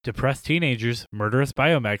depressed teenagers, murderous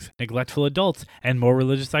biomechs, neglectful adults, and more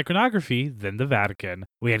religious iconography than the Vatican.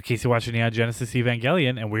 We had Casey watching Neon Genesis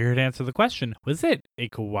Evangelion, and we're here to answer the question, was it a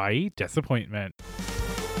kawaii disappointment?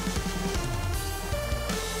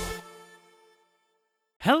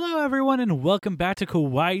 Hello, everyone, and welcome back to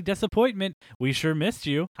Kawaii Disappointment. We sure missed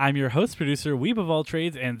you. I'm your host, producer, weeb of all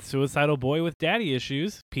trades, and suicidal boy with daddy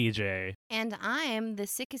issues, PJ. And I'm the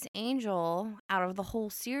sickest angel out of the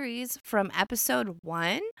whole series from episode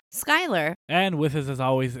 1, Skylar. And with us, as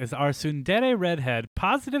always, is our tsundere redhead,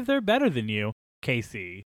 positive they're better than you,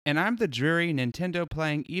 Casey. And I'm the dreary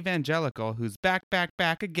Nintendo-playing evangelical who's back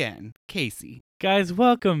again, Casey. Guys,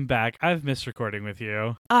 welcome back. I've missed recording with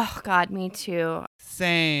you. Oh, God, me too.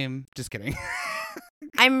 Same. Just kidding.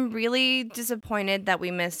 I'm really disappointed that we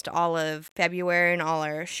missed all of February and all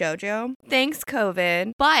our shoujo. Thanks,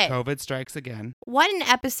 COVID. But COVID strikes again. what an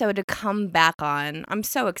episode to come back on. I'm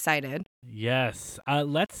so excited. Yes.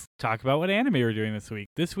 Let's talk about what anime we're doing this week.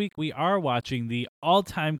 This week, we are watching the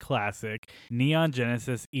all-time classic Neon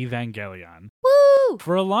Genesis Evangelion. Woo!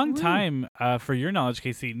 For a long time, for your knowledge,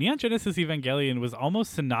 Casey, Neon Genesis Evangelion was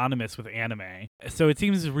almost synonymous with anime. So it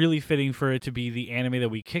seems really fitting for it to be the anime that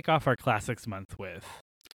we kick off our Classics Month with.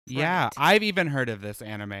 Yeah, Right. I've even heard of this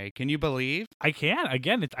anime. Can you believe? I can.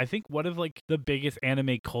 Again, it's, I think, one of, like, the biggest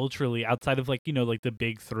anime culturally outside of, like, you know, like the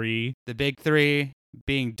big three. The big three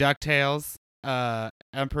being DuckTales,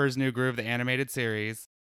 Emperor's New Groove, the animated series,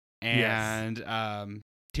 and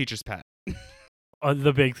Teacher's Pet.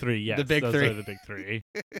 The big three, yes. The big those three. are the big three.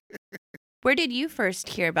 Where did you first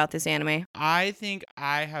hear about this anime? I think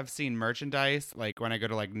I have seen merchandise, like when I go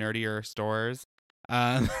to like nerdier stores.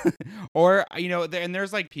 Or, you know, and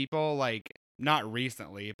there's like people like, not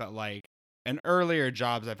recently, but like in earlier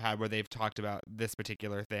jobs I've had where they've talked about this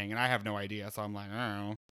particular thing, and I have no idea. So I'm like,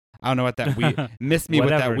 I don't know what that miss me with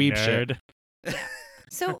that Whatever, weeb shit. nerd.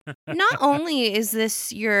 So not only is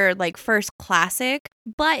this your like first classic,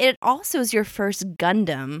 but it also is your first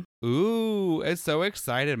Gundam. Ooh, it's so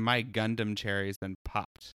excited. My Gundam cherry's been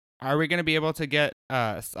popped. Are we going to be able to get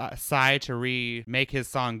Psy to remake his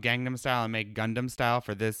song Gangnam Style and make Gundam Style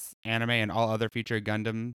for this anime and all other future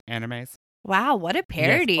Gundam animes? Wow, what a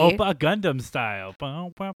parody. Yes, Oppa Gundam style.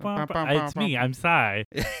 It's me, I'm Psy.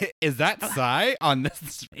 Is that Psy on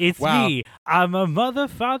this? It's Wow. me. I'm a mother,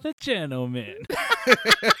 father, gentleman.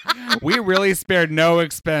 We really spared no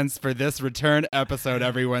expense for this return episode,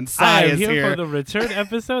 everyone. I Psy am is here here. for the return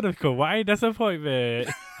episode of Kawaii Disappointment.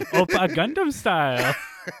 Oppa Gundam style.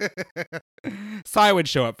 Psy would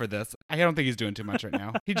show up for this. I don't think he's doing too much right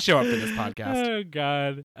now. He'd show up for this podcast. Oh,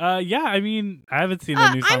 God. Yeah, I mean, I haven't seen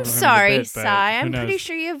a new song I'm from him in a sorry, bit, but Sai. who I'm pretty knows?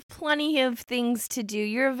 sure you have plenty of things to do.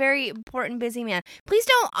 You're a very important, busy man. Please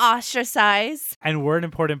don't ostracize. And we're an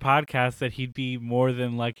important podcast that he'd be more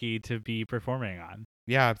than lucky to be performing on.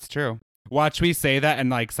 Yeah, it's true. Watch we say that and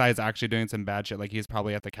like Psy's actually doing some bad shit. Like he's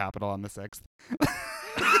probably at the Capitol on the 6th.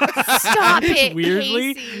 Stop it,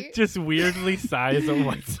 weirdly, Casey. just weirdly size of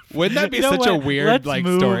what's. Wouldn't that be You know such a what? weird Let's like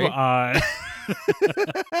move story? on.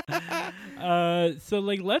 So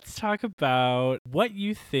like, let's talk about what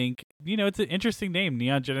you think. You know, it's an interesting name,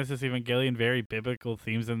 Neon Genesis Evangelion. Very biblical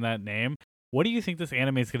themes in that name. What do you think this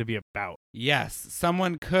anime is going to be about? Yes,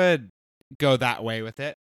 someone could go that way with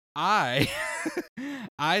it. I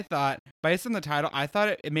thought, based on the title, I thought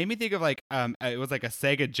it made me think of like it was like a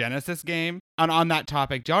Sega Genesis game. And on that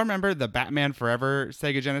topic, do y'all remember the Batman Forever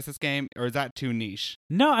Sega Genesis game, or is that too niche?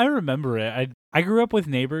 No, I remember it. I grew up with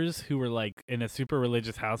neighbors who were like in a super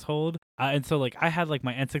religious household, and so like I had like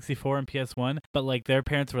my N64 and PS1, but like their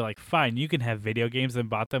parents were like, "Fine, you can have video games," and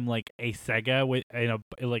bought them like a Sega with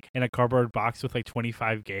in a cardboard box with like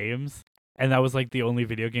 25 games. And that was like the only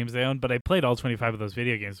video games they owned, but I played all 25 of those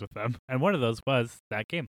video games with them. And one of those was that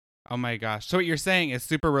game. Oh my gosh. So what you're saying is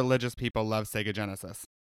super religious people love Sega Genesis.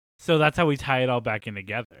 So that's how we tie it all back in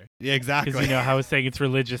together. Yeah, exactly. Because, you know, how I was saying it's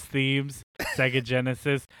religious themes, Sega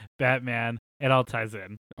Genesis, Batman, it all ties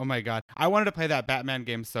in. Oh my god. I wanted to play that Batman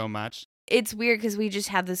game so much. It's weird because we just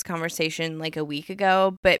had this conversation like a week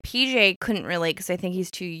ago, but PJ couldn't relate because I think he's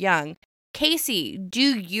too young. Casey, do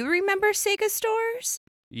you remember Sega stores?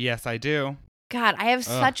 Yes, I do. God, I have Ugh.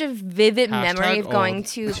 such a vivid memory Hashtag of going old.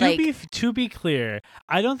 to like To be clear,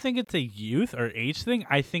 I don't think it's a youth or age thing.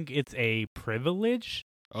 I think it's a privilege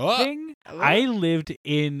Oh, thing. I lived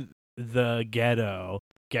in the ghetto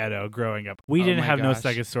growing up. We Oh didn't my have no gosh.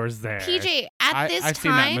 Sega stores there. PJ, at this I've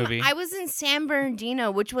seen that time, movie. I was in San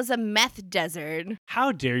Bernardino, which was a meth desert.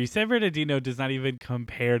 How dare you? San Bernardino does not even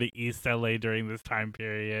compare to East LA during this time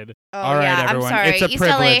period. Oh All right, yeah, everyone, I'm sorry. it's a East LA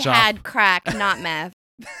privilege off. had crack, not meth.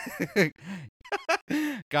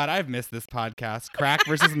 God, I've missed this podcast. Crack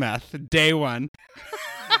versus meth, day 1.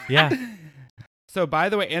 Yeah. So, by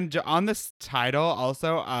the way, and on this title,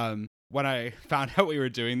 also, when I found out we were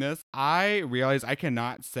doing this, I realized I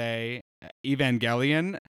cannot say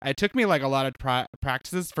Evangelion. It took me like a lot of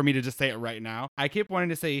practices for me to just say it right now. I keep wanting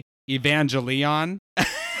to say Evangelion.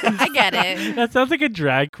 I get it. That sounds like a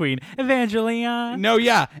drag queen. Evangelion. No,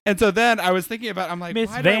 yeah. And so then I was thinking about, I'm like, Miss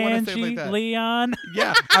why do I want to say it like that? Leon.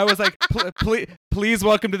 Yeah, I was like, please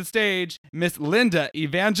welcome to the stage, Miss Linda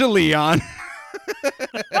Evangelion.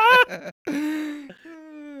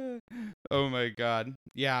 Oh my God.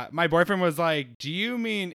 Yeah, my boyfriend was like, do you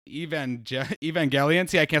mean Evangelion?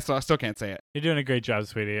 See, I still can't say it. You're doing a great job,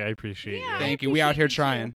 sweetie. I appreciate Yeah. you. Thank you. We out here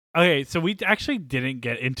trying. Okay, so we actually didn't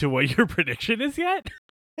get into what your prediction is yet.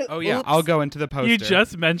 Oh yeah, Oops. I'll go into the poster. You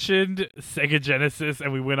just mentioned Sega Genesis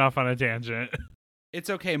and we went off on a tangent. It's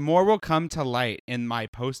okay. More will come to light in my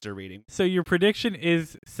poster reading. So your prediction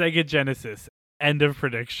is Sega Genesis. End of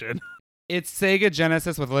prediction. It's Sega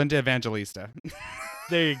Genesis with Linda Evangelista.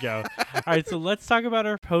 There you go. All right, so let's talk about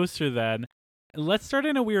our poster then. Let's start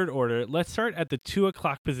in a weird order. Let's start at the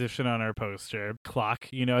 2:00 position on our poster. Clock,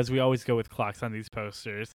 as we always go with clocks on these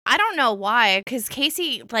posters. I don't know why, because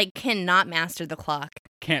Casey cannot master the clock.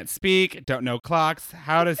 Can't speak, don't know clocks.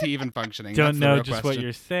 How does he even functioning? Don't That's the know real just question. what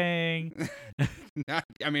you're saying.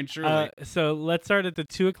 I mean, truly. So let's start at the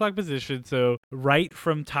 2:00 position. So right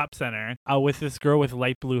from top center, with this girl with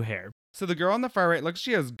light blue hair. So the girl on the far right looks,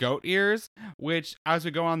 she has goat ears, which as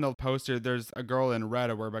we go on the poster, there's a girl in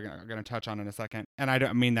red we're going to touch on in a second. And I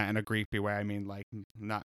don't mean that in a creepy way. I mean,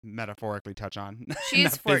 not metaphorically touch on. She's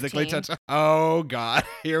not physically 14. touch on. Oh, God.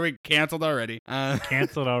 Here we canceled already.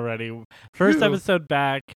 Canceled already. First Ew. episode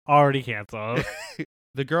back, already canceled.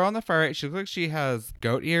 The girl on the far right, she looks like she has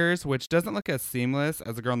goat ears, which doesn't look as seamless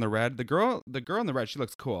as the girl in the red. The girl in the red, she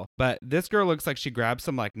looks cool. But this girl looks like she grabbed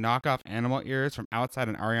some knockoff animal ears from outside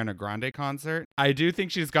an Ariana Grande concert. I do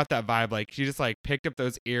think she's got that vibe. She just picked up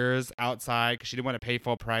those ears outside because she didn't want to pay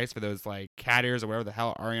full price for those cat ears or whatever the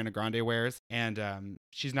hell Ariana Grande wears. And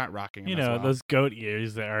she's not rocking them as well. Those goat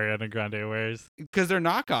ears that Ariana Grande wears. Because they're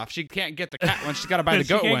knockoff. She can't get the cat ones. She's got to buy the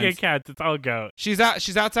goat she can't ones. get cats. It's all goat. She's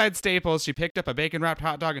outside Staples. She picked up a bacon wrapped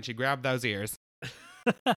hot dog and she grabbed those ears.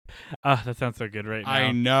 That sounds so good right now.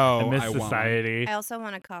 I know. I miss want one. society. I also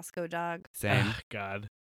want a Costco dog. Same. Ugh, God.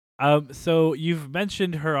 So you've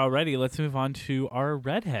mentioned her already. Let's move on to our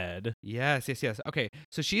redhead. Yes. Okay,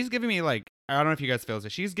 so she's giving me I don't know if you guys feel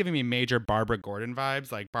this. She's giving me major Barbara Gordon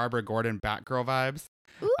vibes, Barbara Gordon Batgirl vibes.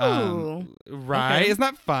 Ooh. Right? Okay. Isn't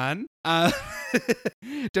that fun?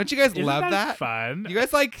 Don't you guys Isn't love that? Fun. You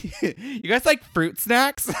guys like fruit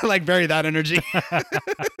snacks? Very that energy.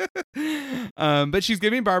 But she's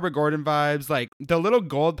giving Barbara Gordon vibes. The little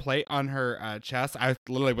gold plate on her chest, I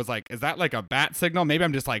literally was like, is that a bat signal? Maybe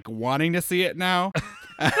I'm just wanting to see it now.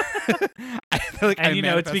 I feel like And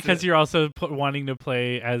I it's because manifested- you're also wanting to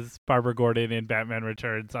play as Barbara Gordon in Batman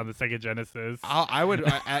Returns on the Sega Genesis. I would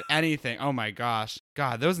at anything. Oh my gosh.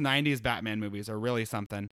 God, those 90s Batman movies are really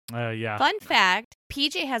something. Yeah. Fun fact,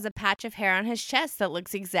 PJ has a patch of hair on his chest that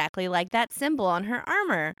looks exactly like that symbol on her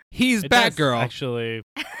armor. He's It does Batgirl. actually.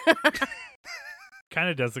 Kind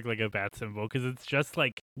of does look like a bat symbol because it's just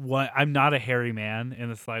what I'm not a hairy man in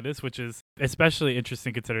the slightest, which is especially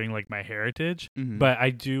interesting considering my heritage. Mhm. But I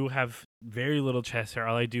do have very little chest hair.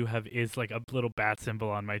 All I do have is a little bat symbol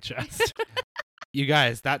on my chest. You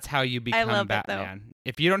guys, that's how you become love it, though. Batman.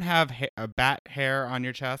 If you don't have a bat hair on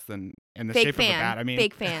your chest, then in the Fake shape fan. of a bat, I mean,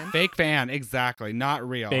 Fake fan. fake fan, exactly, not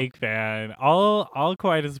real. Fake fan. All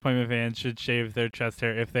Quiet Disappointment fans should shave their chest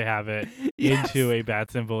hair if they have it Yes. into a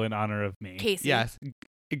bat symbol in honor of me. Casey. Yes.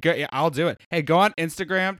 Yeah, I'll do it. Hey, go on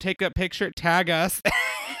Instagram, take a picture, tag us.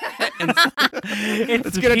 and It's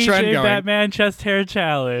let's the get a PJ trend going. Batman chest hair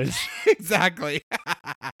challenge. Exactly.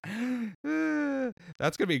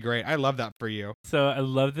 That's gonna be great. I love that for you. So I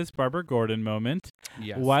love this Barbara Gordon moment.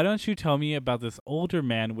 Yes. Why don't you tell me about this older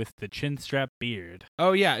man with the chin strap beard?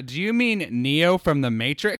 Oh yeah. Do you mean Neo from the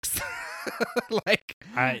Matrix?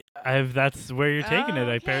 That's where you're taking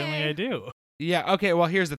it. Apparently Okay. I do. Yeah. Okay. Well,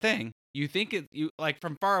 here's the thing. You think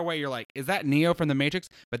from far away, you're like, is that Neo from the Matrix?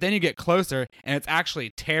 But then you get closer, and it's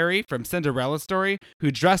actually Terry from Cinderella Story,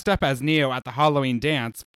 who dressed up as Neo at the Halloween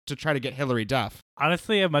dance to try to get Hilary Duff.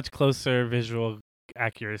 Honestly, a much closer visual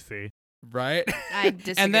accuracy. Right? I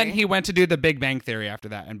disagree. And then he went to do the Big Bang Theory after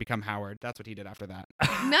that and become Howard. That's what he did after that.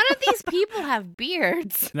 None of these people have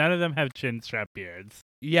beards. None of them have chin strap beards.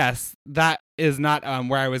 Yes, that is not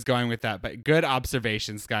where I was going with that, but good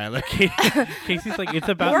observation, Skylar. Casey's like, it's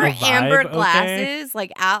about Or the vibe, amber okay? glasses,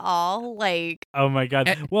 at all. Oh my god.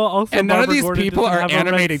 And- well, also And none of Barbara these Gordon people doesn't are have a red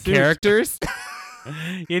animated suit. characters.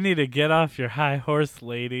 You need to get off your high horse,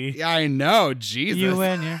 lady. Yeah, I know. Jesus. You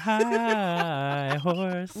and your high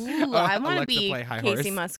horse. Ooh, I want to Alexa, be play High Casey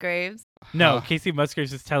Horse. Musgraves. No, Oh. Casey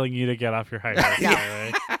Musgraves is telling you to get off your high horse. No.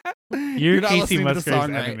 by the way. You're You're not Casey listening to the Musgraves'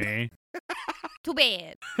 song right. enemy. Too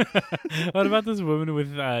bad. What about this woman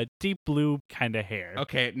with deep blue kind of hair?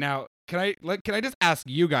 Okay, now can I just ask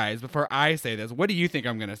you guys before I say this? What do you think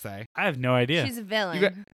I'm gonna say? I have no idea. She's a villain. You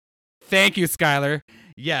got- Thank you, Skylar.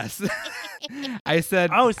 Yes, I said.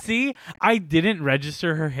 Oh, see, I didn't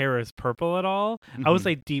register her hair as purple at all. I was Mhm.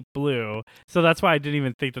 like deep blue, so that's why I didn't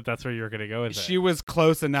even think that that's where you were gonna go with She it. was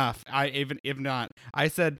close enough. I even if not, I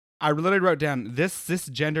said. I literally wrote down this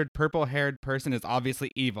cisgendered purple-haired person is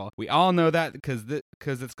obviously evil. We all know that because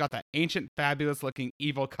it's got that ancient, fabulous-looking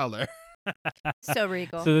evil color. So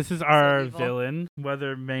regal. So this is our evil. villain,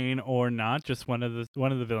 whether main or not, just one of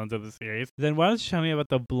the villains of the series. Then why don't you tell me about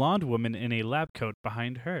the blonde woman in a lab coat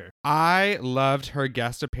behind her? I loved her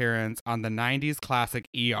guest appearance on the 90s classic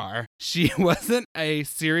ER. She wasn't a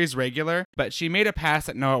series regular, but she made a pass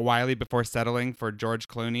at Noah Wyle before settling for George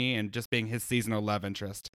Clooney and just being his seasonal love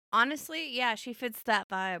interest. Honestly, yeah, she fits that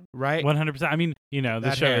vibe. Right? 100%. I mean, you know, the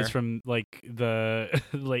That show hair. is from like the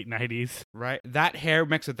late 90s. Right? That hair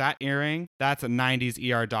mixed with that earring, that's a 90s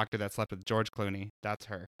ER doctor that slept with George Clooney. That's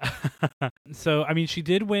her. So, I mean, she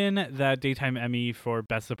did win that Daytime Emmy for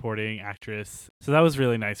Best Supporting Actress. So that was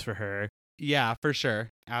really nice for her. Yeah, for sure.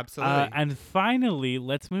 Absolutely. And finally,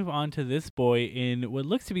 let's move on to this boy in what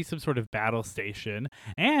looks to be some sort of battle station.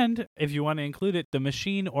 And if you want to include it, the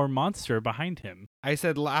machine or monster behind him. I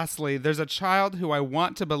said, lastly, there's a child who I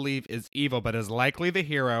want to believe is evil, but is likely the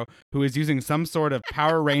hero who is using some sort of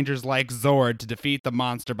Power Rangers like Zord to defeat the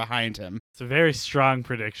monster behind him. It's a very strong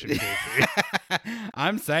prediction, Casey.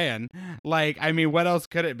 I'm saying, like, I mean, what else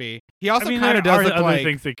could it be? He also I mean, kind there of does are look other like,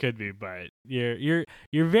 things it could be, but you're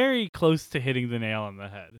very close to hitting the nail on the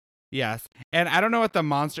head. yes. And I don't know what the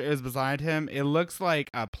monster is beside him. It looks like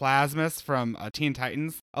a Plasmus from Teen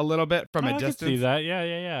Titans a little bit from Oh, a I distance. can see that.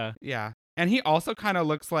 Yeah. Yeah. And he also kind of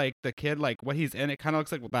looks like the kid, like what he's in. It kind of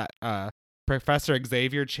looks like that Professor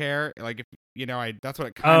Xavier chair. Like, if you know, that's what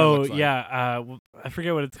it kind of Oh looks like. yeah, I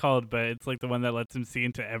forget what it's called, but it's like the one that lets him see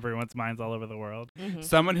into everyone's minds all over the world. Mhm.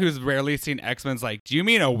 Someone who's rarely seen X-Men's like, do you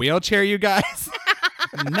mean a wheelchair, you guys?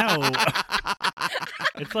 No,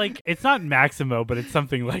 it's like it's not Maximo, but it's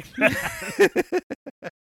something like that.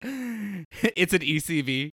 It's an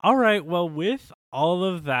ECV. All right, well, with all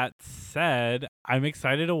of that said, I'm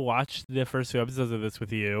excited to watch the first 2 episodes of this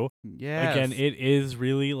with you. Yes. Again, it is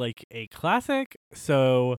really like a classic,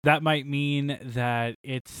 so that might mean that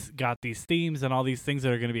it's got these themes and all these things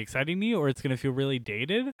that are going to be exciting me, or it's going to feel really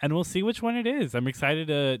dated, and we'll see which one it is. I'm excited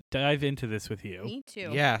to dive into this with you. Me too.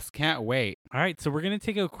 Yes, can't wait. All right, so we're going to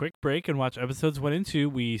take a quick break and watch episodes 1 and 2.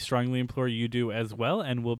 We strongly implore you do as well,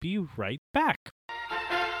 and we'll be right back.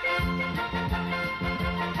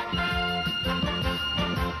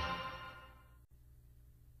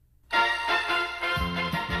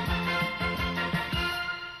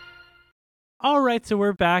 All right, so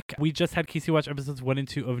we're back. We just had Casey watch episodes 1 and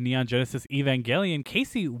 2 of Neon Genesis Evangelion.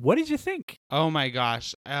 Casey, what did you think? Oh my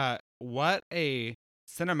gosh. What a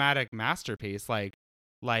cinematic masterpiece. Like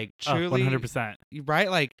truly 100%.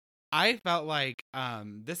 right? Like I felt like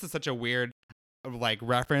this is such a weird like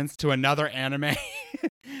reference to another anime.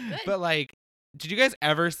 But like, did you guys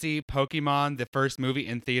ever see Pokemon the first movie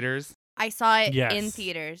in theaters? I saw it in Yes.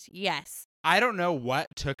 theaters. Yes. I don't know what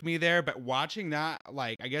took me there, but watching that,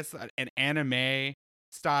 like, I guess an anime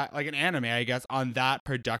style, like an anime, I guess, on that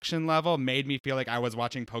production level made me feel like I was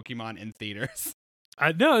watching Pokemon in theaters.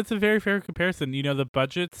 No, it's a very fair comparison. You know, the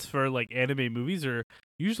budgets for like anime movies are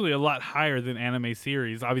usually a lot higher than anime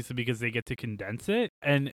series, obviously because they get to condense it.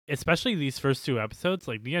 And especially these first 2 episodes,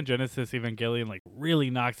 like Neon Genesis Evangelion, like really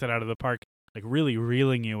knocks it out of the park, like really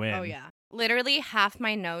reeling you in. Oh yeah. Literally half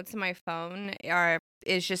my notes on my phone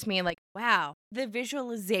is just me like, wow, the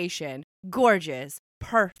visualization, gorgeous,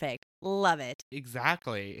 perfect, love it.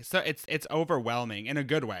 Exactly. So it's overwhelming in a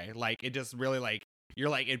good way. Like it just really like you're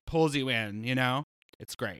like it pulls you in, you know?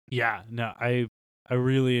 It's great. Yeah, no, I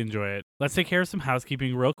really enjoy it. Let's take care of some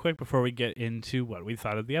housekeeping real quick before we get into what we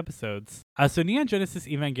thought of the episodes. So Neon Genesis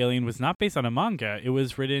Evangelion was not based on a manga. It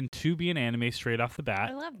was written to be an anime straight off the bat.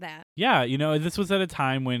 I love that. Yeah, you know, this was at a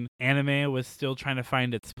time when anime was still trying to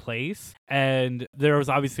find its place. And there was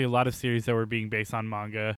obviously a lot of series that were being based on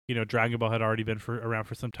manga. You know, Dragon Ball had already been around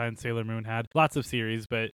for some time. Sailor Moon had lots of series,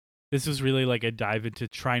 but This was really like a dive into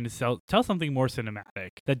trying to tell something more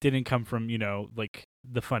cinematic that didn't come from, like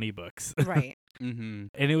the funny books. Right. Mm-hmm.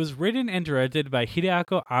 And it was written and directed by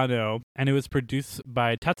Hideaki Anno, and it was produced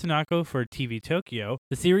by Tatsunoko for TV Tokyo.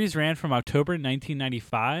 The series ran from October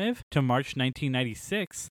 1995 to March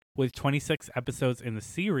 1996, with 26 episodes in the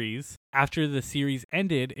series. After the series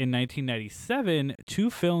ended in 1997, 2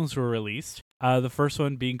 films were released. The first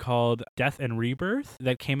one being called Death and Rebirth,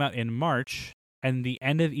 that came out in March, and The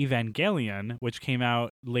End of Evangelion, which came out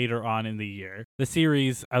later on in the year. The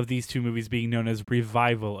series of these 2 movies being known as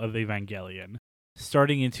Revival of Evangelion.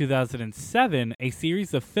 Starting in 2007, a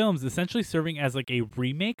series of films essentially serving as like a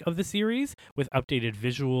remake of the series with updated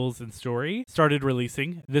visuals and story started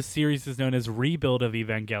releasing. This series is known as Rebuild of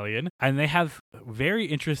Evangelion, and they have very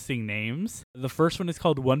interesting names. The first one is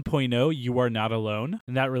called 1.0, You Are Not Alone,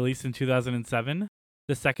 and that released in 2007.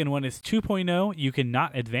 The second one is 2.0, You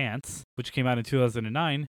Cannot Advance, which came out in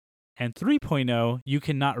 2009. And 3.0, You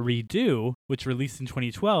Cannot Redo, which released in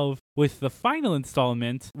 2012, with the final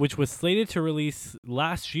installment, which was slated to release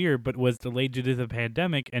last year but was delayed due to the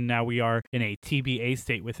pandemic, and now we are in a TBA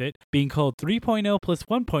state with it, being called 3.0 plus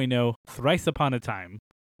 1.0, Thrice Upon a Time.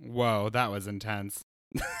 Whoa, that was intense.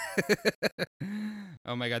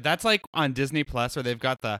 Oh my god, that's like on Disney Plus where they've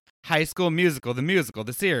got the High School Musical,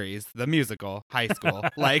 the series, the musical, high school,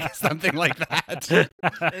 like something like that.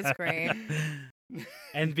 It's great.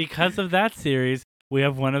 And because of that series, we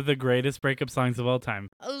have one of the greatest breakup songs of all time.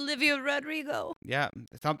 Olivia Rodrigo. Yeah,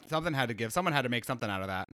 something had to give. Someone had to make something out of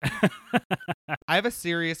that. I have a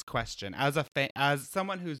serious question. As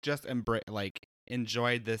someone who's just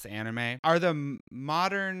enjoyed this anime, are the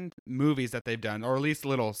modern movies that they've done, or at least a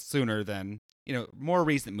little sooner than, more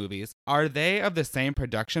recent movies, are they of the same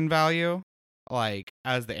production value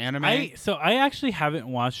as the anime? I actually haven't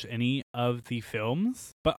watched any of the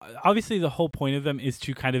films, but obviously the whole point of them is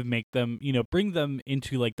to kind of make them, bring them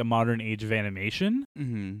into like the modern age of animation.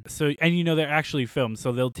 Mm-hmm. So, and they're actually filmed,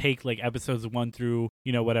 so they'll take like episodes 1 through,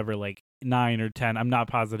 whatever, like 9 or 10. I'm not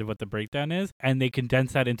positive what the breakdown is, and they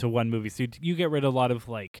condense that into one movie. So you get rid of a lot of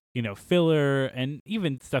like, filler and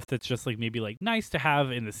even stuff that's just like maybe like nice to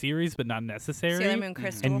have in the series but not necessary. Sailor Moon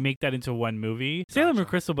Crystal. And make that into one movie. Sailor Moon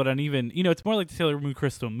Crystal, but uneven. It's more like the Sailor Moon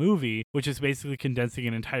Crystal movie, which is basically condensing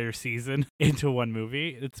an entire season into one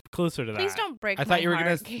movie. It's closer to that. Please don't break I thought my you were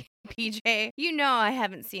heart, gonna PJ. I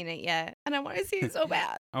haven't seen it yet, and I want to see it so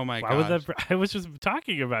bad. Oh my Why would gosh. I was just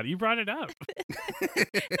talking about it. You brought it up. Not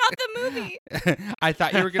the movie. I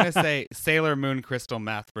thought you were going to say Sailor Moon Crystal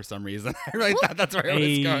Meth for some reason. I really thought that's where it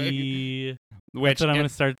was going. That's what I'm going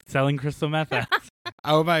to start selling crystal meth at.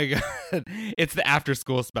 Oh my god. It's the after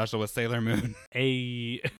school special with Sailor Moon.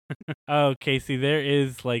 Oh, Casey, there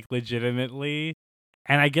is like legitimately,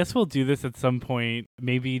 and I guess we'll do this at some point,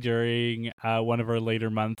 maybe during one of our later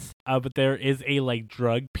months. But there is a like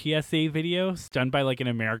drug PSA video done by like an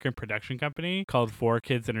American production company called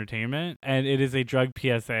 4Kids Entertainment, and it is a drug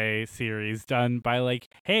PSA series done by like,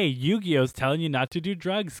 hey, Yu-Gi-Oh's telling you not to do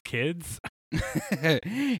drugs, kids.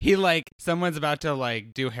 He someone's about to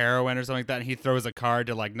do heroin or something like that, and he throws a card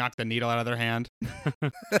to knock the needle out of their hand.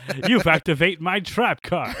 You've activate my trap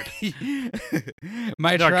card.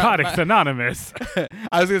 My Narcotics Anonymous.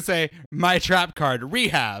 I was gonna say my trap card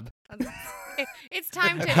rehab. It's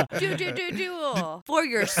time to do for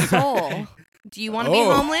your soul. Do you want to be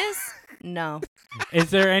homeless? No. Is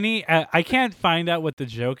there any I can't find out what the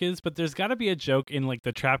joke is, but there's got to be a joke in like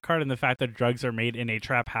the trap card and the fact that drugs are made in a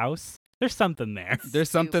trap house. There's something there.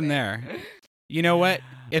 There's something there. You know what?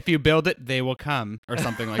 If you build it, they will come, or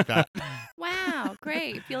something like that. Wow,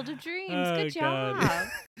 great. Field of Dreams. Oh, Good job.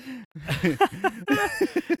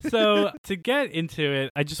 So to get into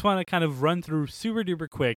it, I just want to kind of run through super duper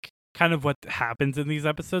quick kind of what happens in these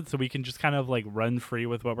episodes so we can just kind of run free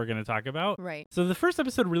with what we're going to talk about. Right. So the first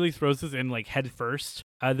episode really throws us in head first.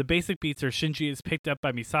 The basic beats are Shinji is picked up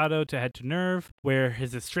by Misato to head to NERV, where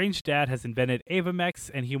his estranged dad has invented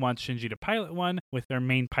AvaMechs and he wants Shinji to pilot one, with their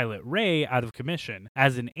main pilot Rei out of commission,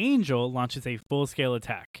 as an angel launches a full-scale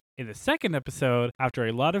attack. In the second episode, after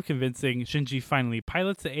a lot of convincing, Shinji finally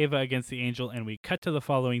pilots the Eva against the angel, and we cut to the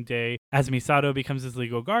following day as Misato becomes his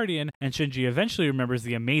legal guardian, and Shinji eventually remembers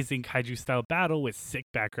the amazing kaiju-style battle with sick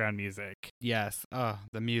background music. Yes. Oh,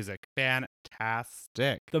 the music.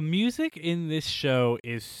 Fantastic. The music in this show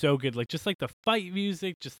is so good. Just the fight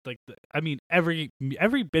music,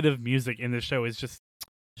 every bit of music in this show is just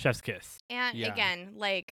chef's kiss. And Yeah. again,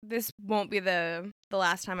 this won't be the the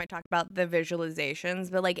last time I talked about the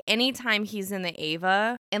visualizations, but like anytime he's in the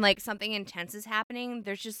Ava and like something intense is happening,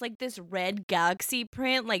 there's just like this red galaxy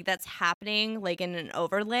print like that's happening like in an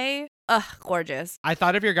overlay. Ugh, gorgeous. I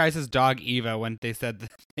thought of your guys' dog Eva when they said the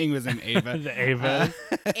thing was in Ava. The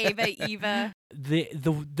Ava. Eva.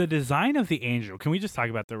 The design of the angel. Can we just talk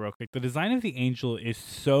about that real quick? The design of the angel is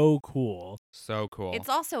so cool. So cool. It's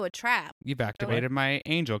also a trap. You've activated my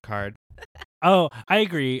angel card. Oh, I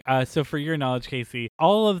agree. So for your knowledge, Casey,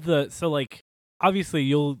 obviously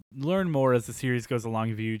you'll learn more as the series goes along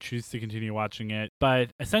if you choose to continue watching it, but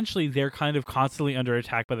essentially they're kind of constantly under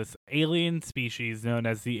attack by this alien species known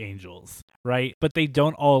as the Angels, right? But they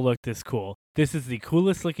don't all look this cool. This is the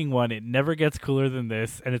coolest looking one. It never gets cooler than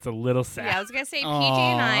this, and it's a little sad. Yeah, I was going to say, PJ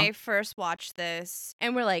and I first watched this,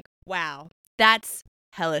 and we're like, wow, that's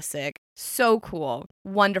hella sick. So cool.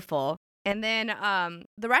 Wonderful. And then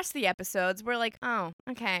the rest of the episodes, we're like, oh,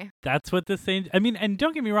 okay. That's what this thing... I mean, and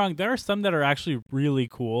don't get me wrong, there are some that are actually really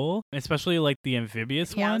cool, especially like the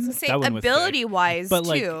amphibious one. I was going to say, that one was sick. ability-wise, But,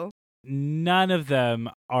 too. like, none of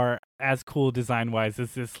them are as cool design-wise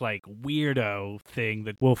as this, like, weirdo thing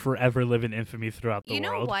that will forever live in infamy throughout the world. You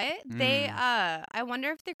know what? They, I wonder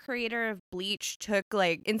if the creator of Bleach took,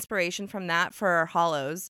 like, inspiration from that for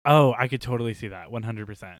Hollows. Oh, I could totally see that,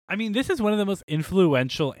 100%. I mean, this is one of the most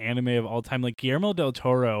influential anime of all time. Like, Guillermo del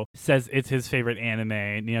Toro says it's his favorite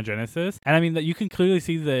anime, Neon Genesis. And I mean, that you can clearly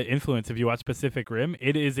see the influence if you watch Pacific Rim.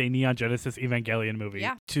 It is a Neon Genesis Evangelion movie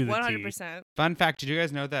to the 100%. T. Fun fact, did you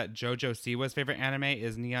guys know that JoJo Siwa's favorite anime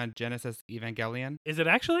is Neon Genesis Evangelion? Is it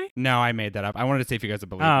actually? No, I made that up. I wanted to see if you guys would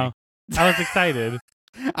believe Oh, me. I was excited.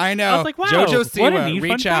 I know. I was like, wow, JoJo what a Siwa, neat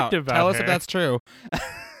reach fun out. fact about Tell us her. if that's true.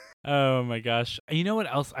 Oh my gosh. You know what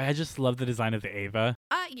else? I just love the design of the Ava.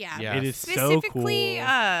 Yeah. Yes. It is so Specifically, cool.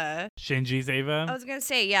 I Shinji's Ava. was going to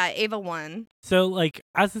say, yeah, Ava 1. So, like,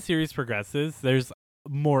 as the series progresses, there's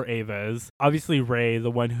more Avas. Obviously, Rei, the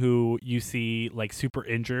one who you see, like, super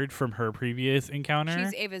injured from her previous encounter.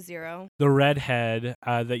 She's Ava 0. The redhead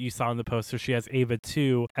that you saw in the poster, she has Ava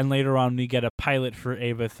 2. And later on, we get a pilot for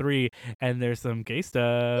Ava 3. And there's some gay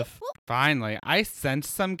stuff. Finally, I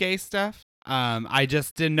sensed some gay stuff. I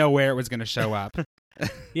just didn't know where it was going to show up.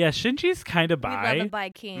 Yeah, Shinji's kind of We love bi. a bi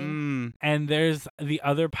king. And there's the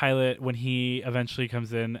other pilot when he eventually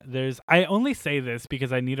comes in. I only say this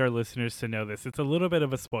because I need our listeners to know this. It's a little bit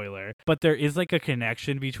of a spoiler, but there is like a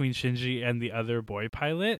connection between Shinji and the other boy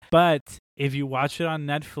pilot. But if you watch it on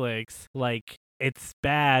Netflix, like, it's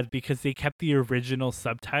bad because they kept the original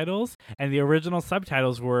subtitles, and the original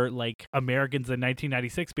subtitles were like Americans in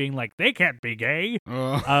 1996 being like, they can't be gay.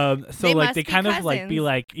 So They like must they be kind of like be cousins.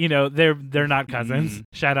 like, you know, they're not cousins.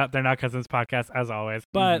 Shout out, They're Not Cousins podcast as always.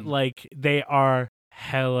 But like they are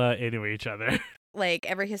hella into each other. Like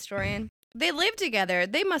every historian. They lived together.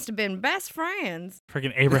 They must have been best friends.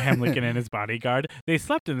 Freaking Abraham Lincoln and his bodyguard. They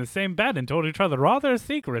slept in the same bed and told each other all their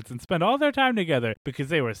secrets and spent all their time together because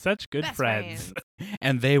they were such good Best friends.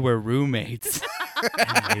 And they were roommates.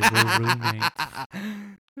 And they were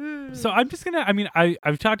roommates. So I'm just gonna,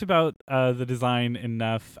 I've talked about the design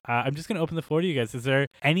enough. I'm just gonna open the floor to you guys. Is there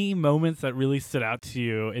any moments that really stood out to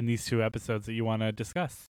you in these two episodes that you want to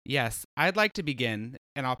discuss? Yes, I'd like to begin,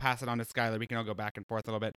 and I'll pass it on to Skylar. We can all go back and forth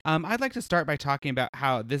a little bit. I'd like to start by talking about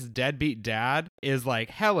how this deadbeat dad is like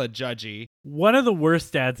hella judgy. One of the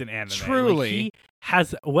worst dads in anime. Truly. Like, he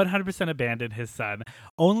has 100% abandoned his son,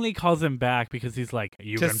 only calls him back because he's like,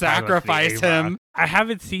 you To can pilot the sacrifice Ava. him. I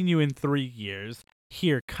haven't seen you in 3 years.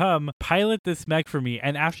 Here, come, pilot this mech for me.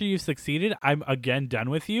 And after you've succeeded, I'm again done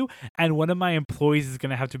with you. And one of my employees is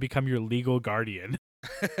going to have to become your legal guardian.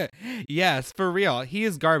 Yes, for real. He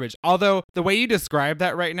is garbage. Although, the way you describe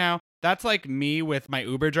that right now, that's like me with my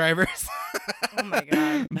Uber drivers. Oh my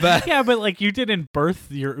God. But Yeah, but like you didn't birth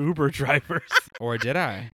your Uber drivers. or did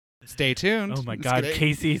I? Stay tuned. Oh my Just God, kidding.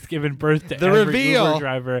 Casey's given birth to The every reveal. Uber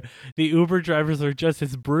driver. The Uber drivers are just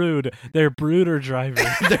his brood. They're brooder drivers.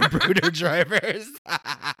 They're brooder drivers.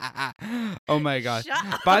 Oh my gosh.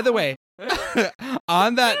 Shut By the way,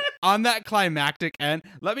 on that climactic end,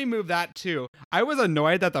 let me move that too. I was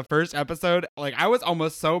annoyed that the first episode, like I was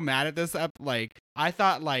almost so mad at this like I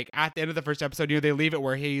thought like at the end of the first episode, you know, they leave it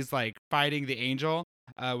where he's like fighting the angel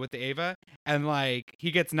with the Ava, and like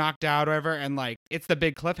he gets knocked out or whatever, and like it's the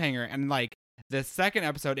big cliffhanger, and like the second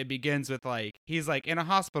episode it begins with like he's like in a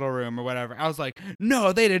hospital room or whatever. I was like,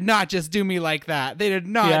 no, they did not just do me like that. They did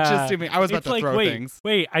not just do me. I was about It's to like, throw things.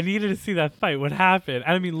 Wait, I needed to see that fight. What happened?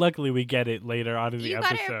 I mean, luckily we get it later on in the You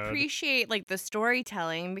episode. gotta appreciate like the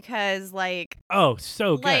storytelling because like Oh,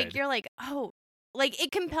 so good. like you're like, oh, like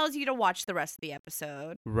it compels you to watch the rest of the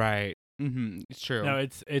episode. Right. It's true. No,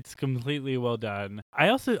 it's completely well done.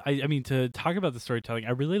 I mean, to talk about the storytelling,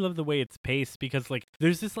 I really love the way it's paced because like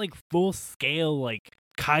there's this like full scale like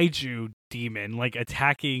kaiju demon like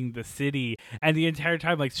attacking the city, and the entire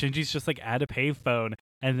time like Shinji's just like at a payphone,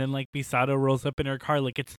 and then like Misato rolls up in her car.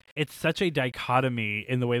 Like it's such a dichotomy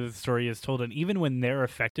in the way that the story is told, and even when they're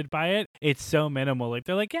affected by it, it's so minimal. Like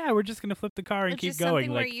they're like, yeah, we're just gonna flip the car and It's keep just going.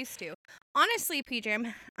 something Like we're used to. Honestly, PJ, I'm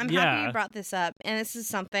happy Yeah. you brought this up, and this is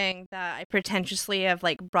something that I pretentiously have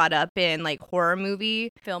like brought up in like horror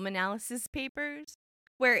movie film analysis papers,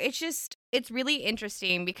 where it's really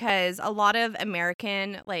interesting because a lot of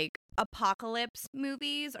American like apocalypse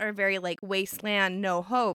movies are very like wasteland, no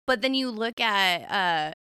hope. But then you look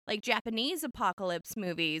at like Japanese apocalypse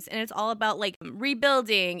movies, and it's all about like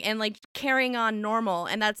rebuilding and like carrying on normal,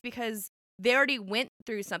 and that's because they already went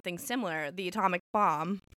through something similar, the atomic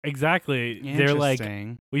bomb. exactly. They're like,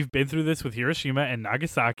 Interesting. we've been through this with Hiroshima and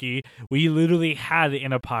Nagasaki. We literally had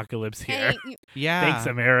an apocalypse here. Hey, Yeah. Thanks,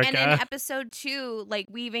 America. and in episode 2, like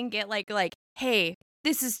we even get like hey,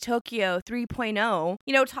 this is Tokyo 3.0.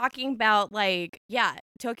 You know, talking about like, yeah,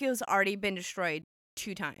 Tokyo's already been destroyed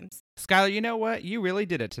 2 times. Skylar, you know what? You really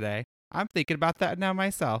did it today. I'm thinking about that now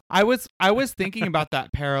myself. I was thinking about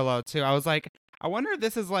that parallel too. I was like, I wonder if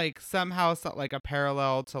this is like somehow like a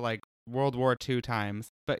parallel to like World War II times.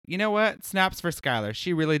 But you know what? Snaps for Skylar.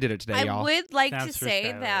 She really did it today, I y'all. would like Snaps to for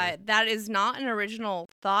say Skylar. that is not an original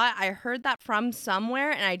thought. I heard that from somewhere,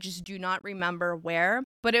 and I just do not remember where.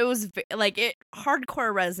 But it was like it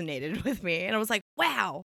hardcore resonated with me, and I was like,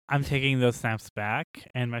 wow. I'm taking those snaps back,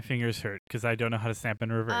 and my fingers hurt because I don't know how to snap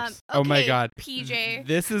in reverse. Oh my okay, God. PJ,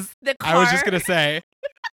 This is the car. I was just going to say.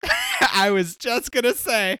 I was just going to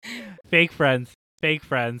say Fake friends. Fake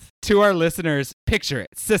friends. to our listeners, picture it.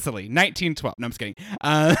 Sicily, 1912. No, I'm just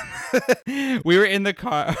kidding. We were in the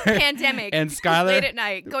car. Pandemic. And Skylar late at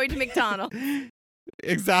night, going to McDonald's.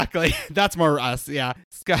 Exactly. That's more us. Yeah.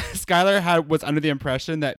 Skylar was under the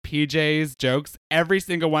impression that PJ's jokes, every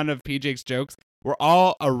single one of PJ's jokes, were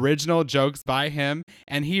all original jokes by him,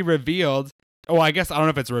 and he revealed. Oh, I guess I don't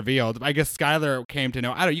know if it's revealed. I guess Skylar came to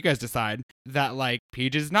know. I don't. You guys decide that like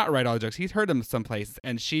PJ's not write all the jokes. He's heard them someplace,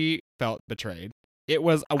 and she felt betrayed. It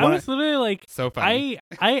was I was literally like, so funny.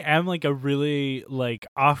 I am like a really like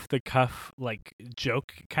off the cuff like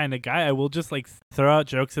joke kind of guy. I will just like throw out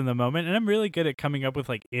jokes in the moment, and I'm really good at coming up with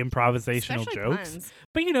like improvisational Especially jokes. puns.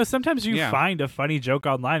 But you know, sometimes you Yeah. find a funny joke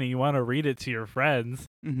online and you want to read it to your friends.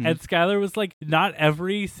 Mhm. And Skylar was like, not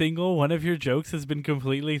every single one of your jokes has been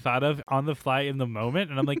completely thought of on the fly in the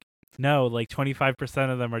moment. And I'm like, no, like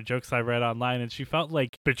 25% of them are jokes I read online. And she felt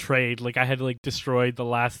like betrayed. Like I had like destroyed the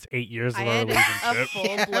last 8 years I of our had a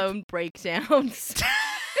relationship. full-blown breakdown.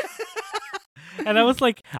 And I was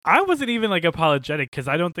like, I wasn't even like apologetic because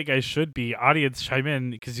I don't think I should be. Audience, chime in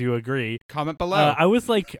because you agree. Comment below. I was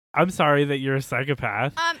like, I'm sorry that you're a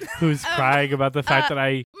psychopath who's crying about the fact that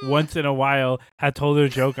I once in a while had told her a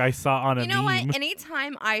joke I saw on a You know meme. what?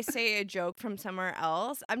 Anytime I say a joke from somewhere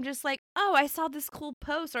else, I'm just like, oh, I saw this cool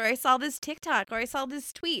post, or I saw this TikTok, or I saw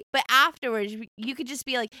this tweet. But afterwards, you could just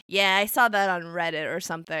be like, yeah, I saw that on Reddit or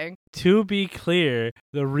something. To be clear,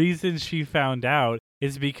 the reason she found out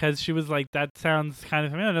is because she was like, that sounds kind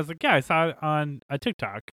of familiar. And I was like, yeah, I saw it on a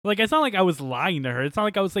TikTok. Like, it's not like I was lying to her. It's not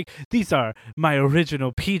like I was like, these are my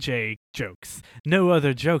original PJ jokes. No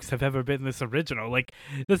other jokes have ever been this original. Like,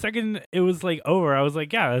 the second it was like over, I was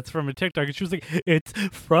like, yeah, it's from a TikTok. And she was like, it's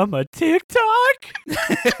from a TikTok?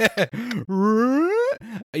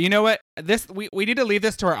 You know what? We need to leave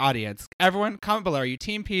this to our audience. Everyone, comment below. Are you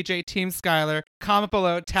Team PJ, Team Skylar? Comment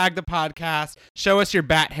below. Tag the podcast. Show us your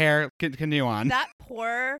bat hair. Continue on. That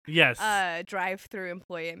poor Yes. drive-through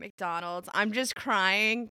employee at McDonald's. I'm just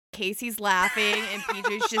crying. Casey's laughing, and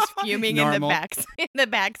PJ's just fuming in Normal. the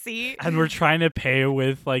back seat. And we're trying to pay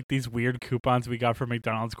with like these weird coupons we got from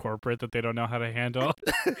McDonald's corporate that they don't know how to handle.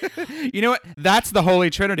 You know what? That's the Holy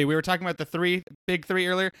Trinity. We were talking about the big three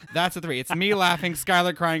earlier. That's the three. It's me laughing,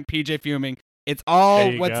 Skylar crying, PJ fuming. It's all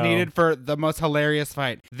There you what's go. needed for the most hilarious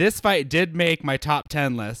fight. This fight did make my top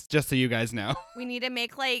 10 list, just so you guys know. We need to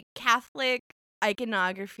make like Catholic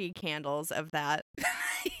iconography candles of that.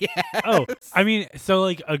 Yeah. Oh, I mean, so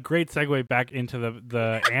like a great segue back into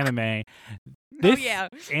the anime. This yeah.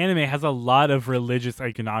 anime has a lot of religious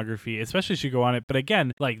iconography, especially as you go on it. But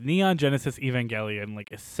again, like Neon Genesis Evangelion, like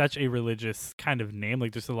is such a religious kind of name.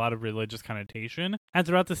 Like there's a lot of religious connotation, and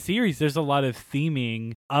throughout the series, there's a lot of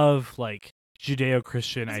theming of like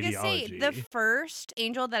Judeo-Christian I was gonna ideology. say, the first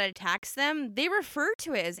angel that attacks them, they refer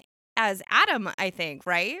to it as as Adam, I think,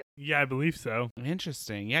 right? Yeah, I believe so.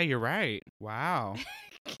 Interesting. Yeah, you're right. Wow.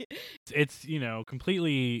 It's,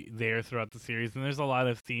 completely there throughout the series, and there's a lot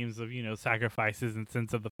of themes of, sacrifices and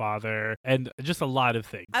sins of the father, and just a lot of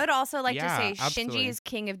things. I would also like to Yeah, say absolutely. Shinji is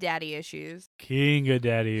king of daddy issues. King of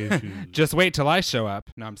daddy issues. Just wait till I show up.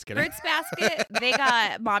 No, I'm just kidding. Fruits Basket, they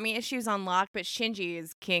got mommy issues on lock, but Shinji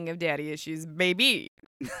is king of daddy issues, baby.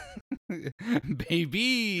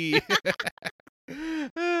 Baby.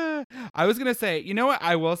 I was gonna say, you know what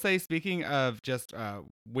I will say, speaking of just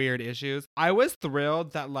weird issues, I was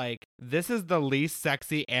thrilled that like this is the least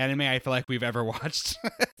sexy anime I feel like we've ever watched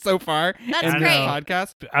so far That's in this great.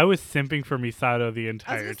 podcast. I was simping for Misato the I was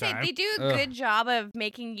entire gonna say time. they do a Ugh. good job of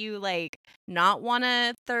making you like not want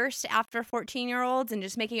to thirst after 14-year-olds and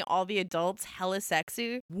just making all the adults hella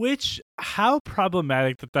sexy. Which, how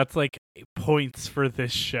problematic that's like points for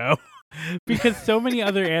this show. Because so many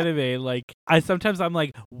other anime, like, I'm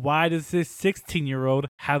like, why does this 16-year-old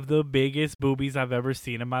have the biggest boobies I've ever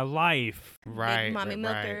seen in my life? Right, Big mommy right,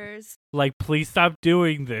 milkers. Like, please stop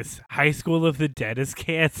doing this. High School of the Dead is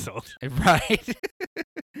canceled. right.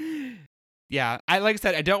 Yeah, like I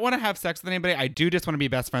said, I don't want to have sex with anybody. I do just want to be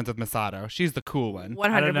best friends with Misato. She's the cool one. 100%.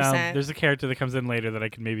 I don't know. There's a character that comes in later that I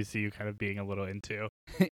can maybe see you kind of being a little into.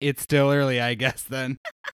 It's still early, I guess. Then.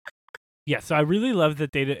 Yeah, so I really love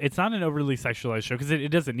that it's not an overly sexualized show because it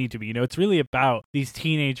doesn't need to be. It's really about these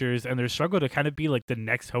teenagers and their struggle to kind of be like the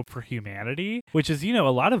next hope for humanity, which is, a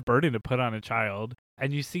lot of burden to put on a child.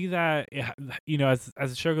 And you see that, as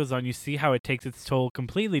the show goes on, you see how it takes its toll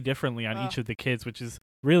completely differently on each of the kids, which is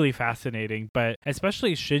really fascinating. But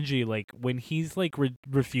especially Shinji, like when he's like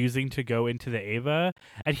refusing to go into the Eva,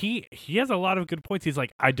 and he has a lot of good points. He's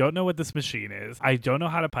like, I don't know what this machine is. I don't know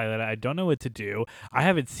how to pilot it. I don't know what to do. I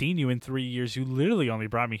haven't seen you in 3 years. You literally only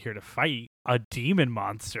brought me here to fight a demon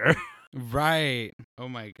monster. Right. Oh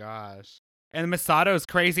my gosh. And Misato's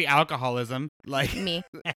crazy alcoholism, like Me.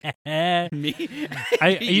 me.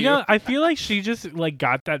 I feel like she just like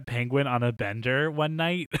got that penguin on a bender one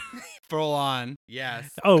night. Full on. Yes.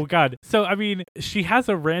 Oh god. So I mean, she has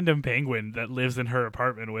a random penguin that lives in her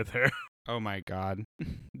apartment with her. Oh my god.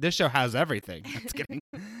 This show has everything. I'm just kidding.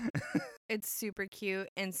 It's super cute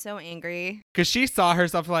and so angry. Because she saw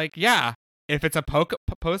herself like, yeah, if it's a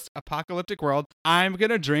post-apocalyptic world, I'm going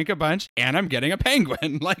to drink a bunch and I'm getting a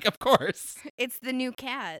penguin. Like, of course. It's the new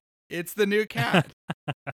cat. It's the new cat.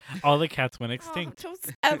 All the cats went Oh, extinct. don't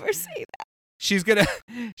ever say that. She's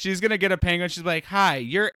gonna get a penguin. She's like, hi,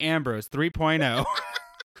 you're Ambrose 3.0.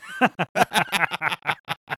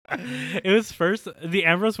 It was first, the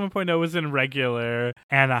Ambrose 1.0 was in regular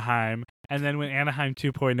Anaheim, and then when Anaheim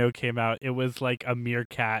 2.0 came out, it was like a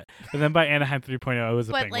meerkat, and then by Anaheim 3.0 it was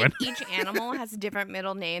a But penguin. like each animal has a different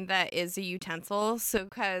middle name that is a utensil. So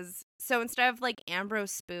instead of like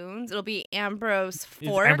Ambrose spoons, it'll be Ambrose It's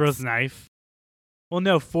forks. Ambrose knife. Well,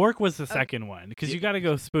 no, fork was the second one, because you gotta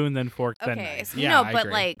go spoon, then fork, then Okay, knife. so Yeah, no, I but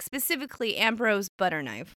agree. like specifically Ambrose butter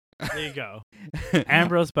knife. There you go.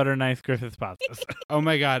 Ambrose butter knife Griffith Pastas. Oh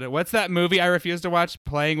my god, what's that movie I refuse to watch?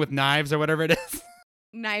 Playing with Knives or whatever it is.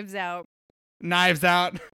 Knives Out. Knives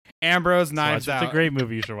Out. Ambrose Knives Out. Out. It's a great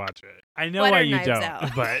movie. You should watch it. I know Butter why you Knives don't,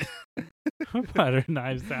 Out. but butter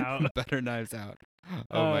knives out. Better Knives Out.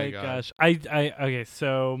 Oh my god. gosh. Okay,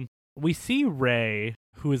 so we see Ray,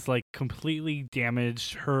 who is like completely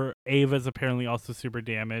damaged. Her Ava's apparently also super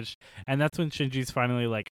damaged, and that's when Shinji's finally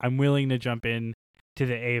like, I'm willing to jump in to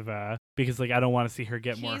the Ava because like I don't want to see her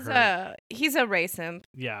get more hurt. He's a race simp.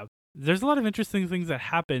 Yeah. There's a lot of interesting things that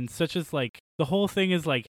happen, such as like the whole thing is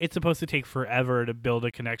like it's supposed to take forever to build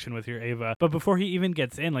a connection with your Ava, but before he even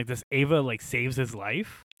gets in, like this Ava like saves his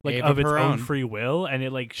life, like Ava of its Perón. own free will, and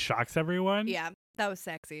it like shocks everyone. Yeah, that was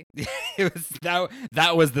sexy. It was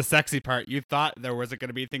that was the sexy part. You thought there wasn't going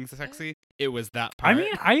to be things sexy. It was that part. I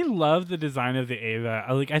mean, I love the design of the Ava.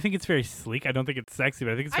 I think it's very sleek. I don't think it's sexy,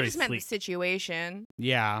 but I think it's I very just meant the sleek. situation.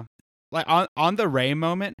 yeah. Like on the Ray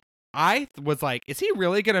moment, I was like, is he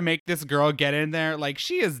really going to make this girl get in there? Like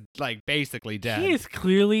she is like basically dead. He is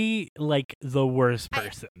clearly like the worst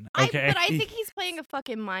person. Okay, But I think he's playing a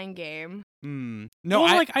fucking mind game. No,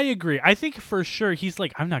 well, I agree. I think for sure he's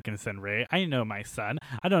like, I'm not going to send Ray. I know my son.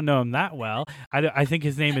 I don't know him that well. I think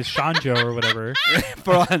his name is Shanjo or whatever.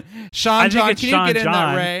 Sean I think John, it's can Sean you get in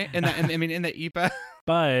John. that Ray? In the IPA?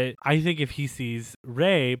 But I think if he sees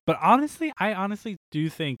Ray, but honestly, I honestly do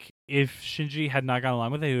think if Shinji had not gone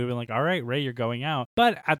along with it, he would have been like, all right, Ray, you're going out.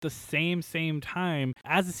 But at the same time,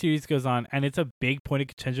 as the series goes on, and it's a big point of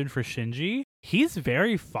contention for Shinji, he's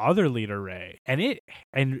very fatherly to Ray.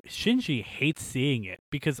 And Shinji hates seeing it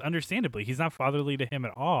because understandably, he's not fatherly to him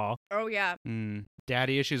at all. Oh yeah. Dad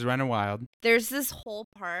Daddy issues running wild. There's this whole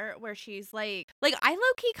part where she's like I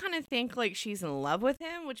low-key kind of think like she's in love with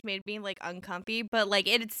him, which made me like uncomfy, but like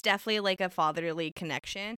it's definitely like a fatherly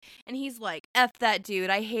connection. And he's like, F that dude,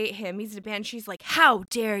 I hate him, he's a band. She's like, how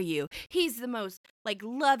dare you? He's the most like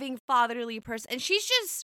loving fatherly person. And she's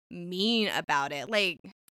just mean about it. Like,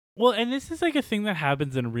 well, and this is like a thing that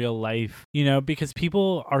happens in real life, you know, because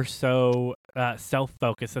people are so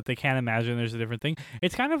self-focused that they can't imagine there's a different thing.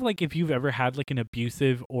 It's kind of like if you've ever had like an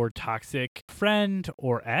abusive or toxic friend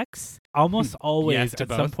or ex, almost always Yes to at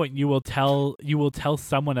some both. point you will tell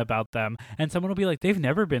someone about them, and someone will be like, they've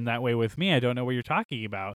never been that way with me. I don't know what you're talking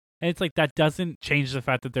about. And it's like, that doesn't change the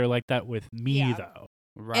fact that they're like that with me, Yeah. though.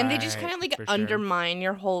 Right. and they just kind of like for sure. undermine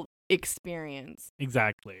your whole experience.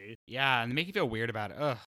 Exactly. Yeah, and they make you feel weird about it.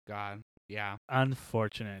 Ugh, God. Yeah.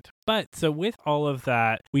 Unfortunate. But so with all of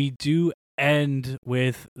that, we do end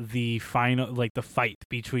with the final, like the fight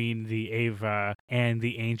between the Ava and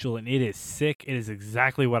the Angel, and it is sick. It is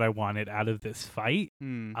exactly what I wanted out of this fight.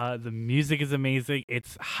 The music is amazing.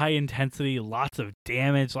 It's high intensity, lots of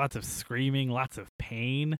damage, lots of screaming, lots of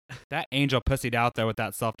pain. That Angel pussied out there with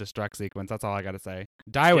that self-destruct sequence. That's all I gotta say.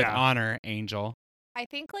 Die with Yeah. honor, Angel. I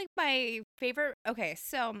think like my favorite. Okay,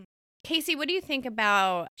 so Casey, what do you think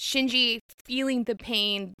about Shinji feeling the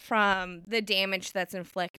pain from the damage that's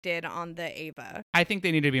inflicted on the Ava? I think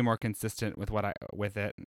they need to be more consistent with with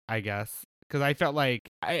it, I guess. Because I felt like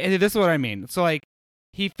this is what I mean. So like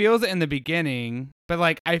he feels it in the beginning, but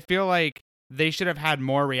like I feel like they should have had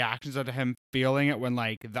more reactions of him feeling it when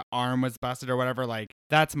like the arm was busted or whatever. Like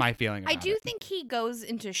that's my feeling about I do it. think he goes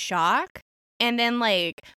into shock, and then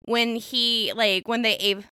like when the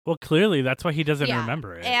Ava. Well, clearly that's why he doesn't Yeah,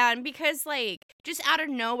 remember it. And because, like, just out of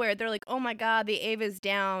nowhere, they're like, oh my God, the Ava's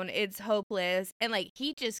down. It's hopeless. And, like,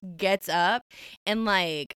 he just gets up and,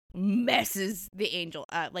 like, messes the Angel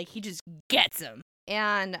up. Like, he just gets him.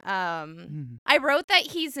 And I wrote that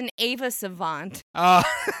he's an Ava savant. Oh,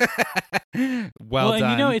 well done.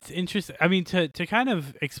 And you know, it's interesting. I mean, to kind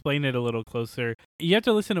of explain it a little closer, you have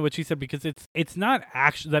to listen to what she said, because it's not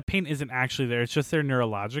actually, that pain isn't actually there. It's just there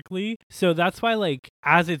neurologically. So that's why, like,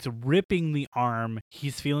 as it's ripping the arm,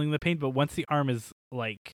 he's feeling the pain. But once the arm is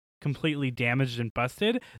like completely damaged and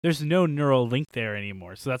busted, there's no neural link there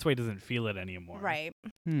anymore. So that's why he doesn't feel it anymore. Right.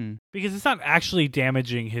 Because it's not actually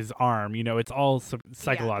damaging his arm. You know, it's all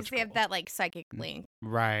psychological. Yeah, 'cause they have that, like, psychic link.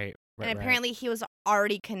 Right. And apparently he was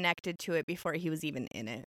already connected to it before he was even in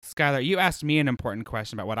it. Skylar, you asked me an important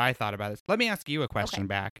question about what I thought about this. Let me ask you a question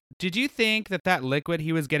back. Did you think that liquid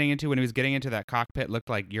he was getting into when he was getting into that cockpit looked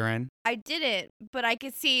like urine? I didn't, but I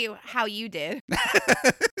could see how you did.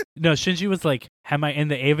 No, Shinji was like, am I in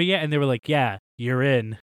the Ava yet? And they were like, yeah, you're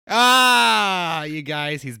in. Ah, you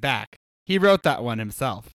guys, he's back. He wrote that one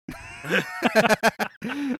himself.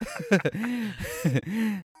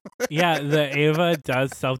 Yeah, the Ava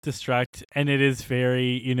does self-destruct, and it is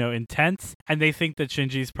very, you know, intense. And they think that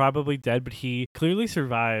Shinji's probably dead, but he clearly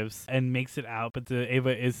survives and makes it out. But the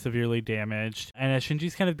Ava is severely damaged. And as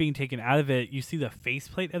Shinji's kind of being taken out of it, you see the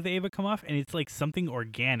faceplate of the Ava come off, and it's like something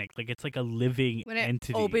organic. Like it's like a living When it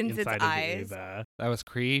entity opens its inside of eyes. the Ava. That was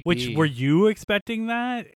creepy. Which, were you expecting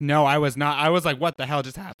that? No, I was not. I was like, what the hell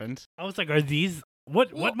just happened? I was like, are these...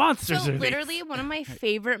 What monsters so are literally these? one of my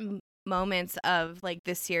favorite moments of like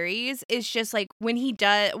this series is just like when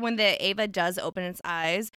the Ava does open its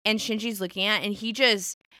eyes and Shinji's looking at it, and he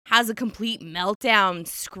just has a complete meltdown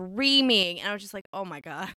screaming, and I was just like, oh my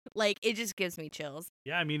God, like it just gives me chills.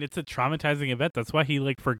 Yeah, I mean, it's a traumatizing event. That's why he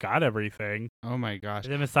like forgot everything. Oh my gosh.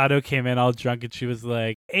 And then Misato came in all drunk, and she was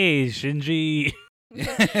like, hey, Shinji. And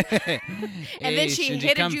then she Shinji,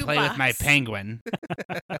 hit a come play with my jukebox. penguin.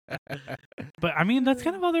 But I mean, that's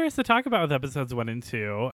kind of all there is to talk about with episodes 1 and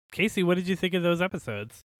 2. Casey, what did you think of those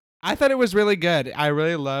episodes? I thought it was really good. I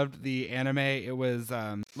really loved the anime. It was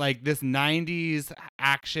like this 90s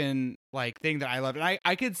action like thing that I loved. And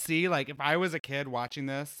I could see like if I was a kid watching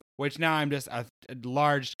this, which now I'm just a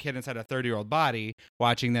large kid inside a 30-year-old body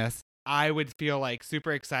watching this, I would feel like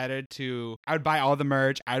super excited I would buy all the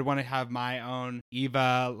merch. I'd want to have my own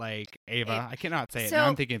Ava, like Ava. I cannot say it. Now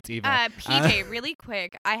I'm thinking it's Eva. PJ, really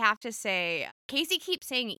quick, I have to say, Casey keeps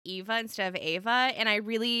saying Eva instead of Ava, and I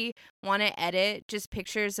really want to edit just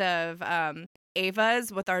pictures of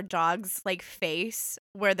Avas with our dog's like face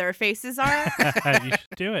where their faces are. You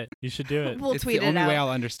should do it. You should do it. We'll It's tweet the it only out. way I'll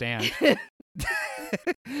understand.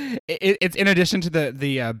 It's in addition to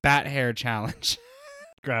the bat hair challenge.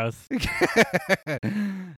 Gross.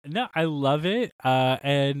 No, I love it.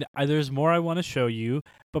 And there's more I want to show you.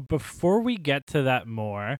 But before we get to that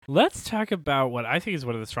more, let's talk about what I think is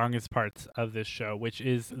one of the strongest parts of this show, which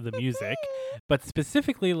is the music. But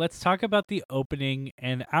specifically, let's talk about the opening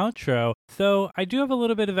and outro. So I do have a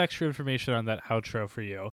little bit of extra information on that outro for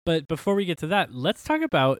you. But before we get to that, let's talk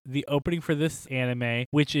about the opening for this anime,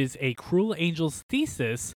 which is A Cruel Angel's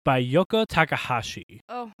Thesis by Yoko Takahashi.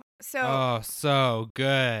 Oh, so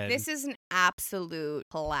good. This is an absolute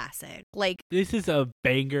classic. Like, This is a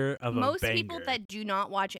banger of a banger. most people that do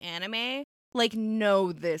not watch anime, like,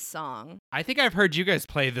 know this song. I think I've heard you guys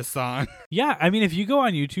play this song. Yeah, I mean, if you go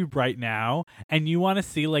on YouTube right now and you want to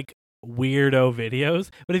see like weirdo videos,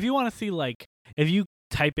 but if you want to see like, if you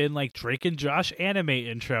type in like Drake and Josh anime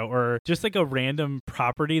intro or just like a random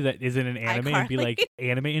property that isn't an anime and be like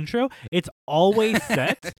anime intro, it's always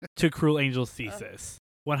set to Cruel Angel's Thesis.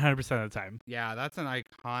 100% of the time. Yeah, that's an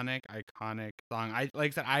iconic song. I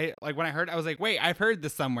like I said, I like when I heard it, I was like, wait, I've heard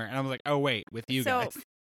this somewhere. And I was like, oh wait, with you So, guys.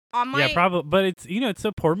 On my Yeah, probably, but it's, you know, it's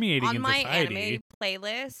so permeating on in my society. anime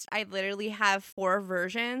playlist, I literally have 4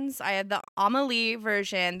 versions. I have the Amelie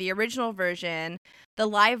version, the original version, the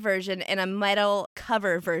live version, and a metal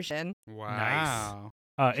cover version. Wow.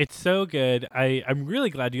 It's so good. I'm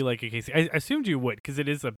really glad you like it, Casey. I assumed you would because it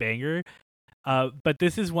is a banger. But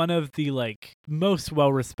this is one of the like most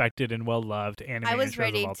well-respected and well-loved anime I was intros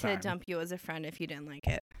ready of all to time. dump you as a friend if you didn't like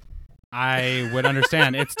it. I would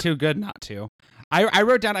understand. It's too good not to. I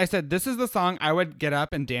wrote down, I said, this is the song I would get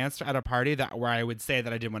up and dance at a party where I would say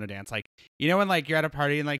that I didn't want to dance. Like, you know, when like you're at a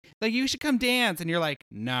party and like you should come dance and you're like,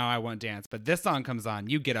 no, I won't dance. But this song comes on,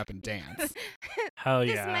 you get up and dance. Hell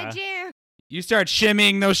This yeah. is my jam. You start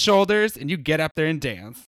shimmying those shoulders and you get up there and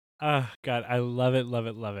dance. Oh, God, I love it, love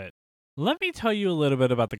it, love it. Let me tell you a little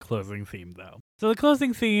bit about the closing theme, though. So the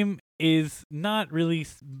closing theme is not really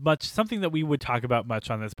much something that we would talk about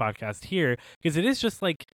much on this podcast here, because it is just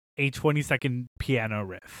like a 20-second piano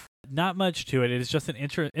riff. Not much to it. It is just an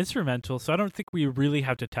instrumental, so I don't think we really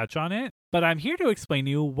have to touch on it. But I'm here to explain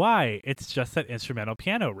to you why it's just that instrumental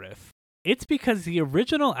piano riff. It's because the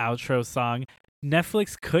original outro song,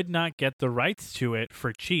 Netflix could not get the rights to it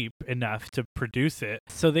for cheap enough to produce it,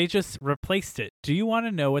 so they just replaced it. Do you want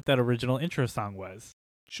to know what that original intro song was?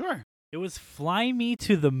 Sure. It was Fly Me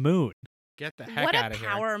to the Moon. Get the heck What out a of here.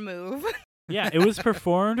 power move. Yeah, it was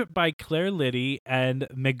performed by Claire Liddy and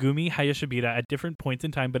Megumi Hayashibita at different points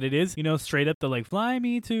in time, but it is, you know, straight up the like Fly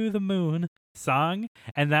Me to the Moon song,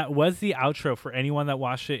 and that was the outro for anyone that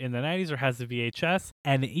watched it in the 90s or has the VHS.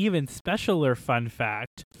 And even specialer fun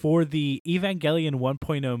fact, for the Evangelion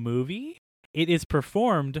 1.0 movie, it is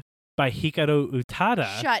performed by Hikaru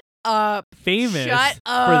Utada, Shut up. famous Shut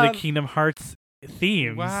for the up. Kingdom Hearts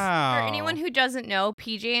themes. Wow. For anyone who doesn't know,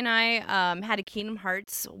 PJ and I had a Kingdom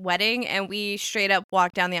Hearts wedding, and we straight up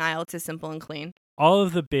walked down the aisle to Simple and Clean. All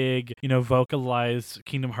of the big, you know, vocalized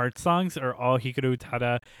Kingdom Hearts songs are all Hikaru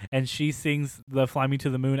Utada, and she sings the Fly Me to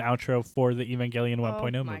the Moon outro for the Evangelion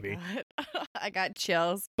 1.0 Oh my movie. God. I got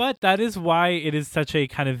chills. But that is why it is such a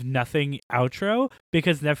kind of nothing outro,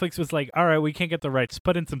 because Netflix was like, all right, we can't get the rights,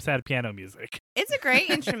 put in some sad piano music. It's a great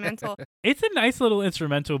instrumental. It's a nice little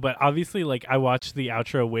instrumental, but obviously, like, I watched the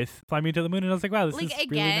outro with Fly Me to the Moon, and I was like, wow, this Like, is again,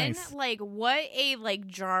 really nice. like, what a, like,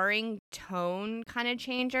 jarring tone kind of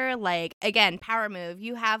changer. Like, again, power move.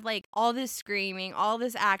 You have, like, all this screaming, all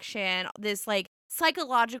this action, this, like,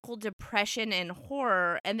 psychological depression and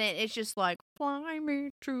horror, and then it's just like, fly me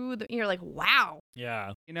to the... You're like, wow.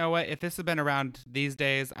 Yeah. You know what? If this had been around these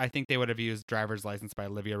days, I think they would have used Driver's License by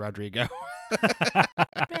Olivia Rodrigo.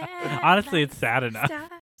 Honestly, it's sad enough.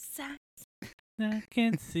 Stop signs. I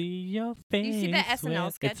can see your face. You see the SNL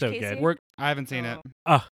when- sketch, It's so Casey? good. I haven't seen it.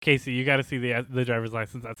 Oh, Casey, you got to see the driver's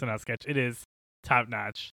license SNL sketch. It is top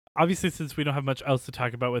notch. Obviously, since we don't have much else to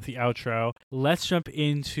talk about with the outro, let's jump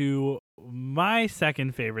into my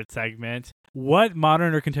second favorite segment. What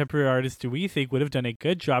modern or contemporary artists do we think would have done a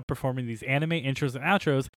good job performing these anime intros and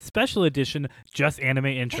outros? Special edition, just anime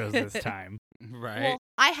intros this time. Right? Well,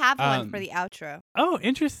 I have one for Um, the outro. Oh,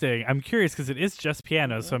 interesting. I'm curious because it is just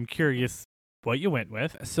piano, so I'm curious what you went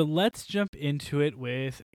with. So let's jump into it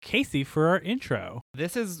with Casey for our intro.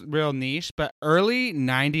 This is real niche, but early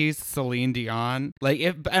 90s Celine Dion,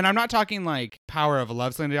 and I'm not talking like Power of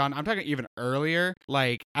Love Celine Dion, I'm talking even earlier.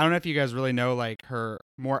 Like, I don't know if you guys really know like her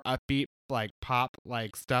more upbeat like pop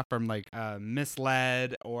like stuff from like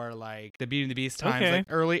Misled or like the Beauty and the Beast times, Okay. like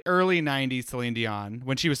early 90s Celine Dion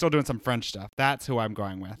when she was still doing some French stuff. That's who I'm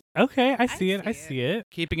going with. Okay, I see it. I see it.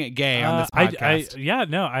 Keeping it gay on this podcast.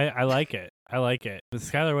 I like it. I like it. But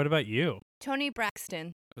Skylar, what about you? Tony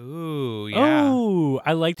Braxton. Ooh, yeah. Oh,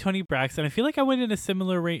 I like Tony Braxton. I feel like I went in a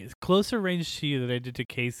similar range, closer range to you than I did to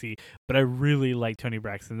Casey, but I really like Tony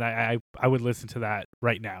Braxton. I would listen to that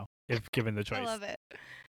right now if given the choice. I love it.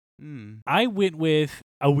 I went with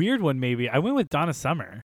a weird one, maybe. I went with Donna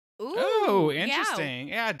Summer. Ooh, Oh, yeah. interesting.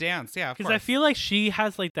 Yeah, dance. Yeah, of Because course. I feel like she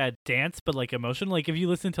has like that dance, but like emotion. Like if you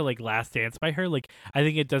listen to like Last Dance by her, like I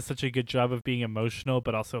think it does such a good job of being emotional,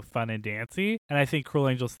 but also fun and dancey. And I think Cruel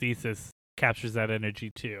Angel's Thesis captures that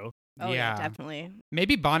energy too. Oh yeah, definitely.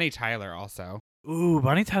 Maybe Bonnie Tyler also. Ooh,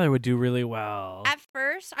 Bonnie Tyler would do really well. At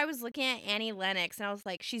first, I was looking at Annie Lennox and I was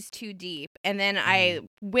like, she's too deep. And then I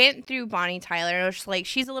went through Bonnie Tyler and I was just like,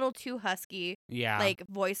 she's a little too husky, Yeah. like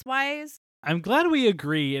voice wise. I'm glad we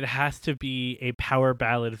agree it has to be a power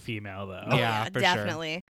ballad female, though. Oh, Yeah, for sure.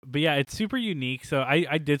 definitely. But yeah, it's super unique. So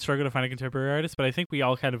I did struggle to find a contemporary artist, but I think we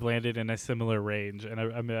all kind of landed in a similar range, and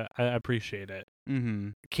I appreciate it. Mm-hmm.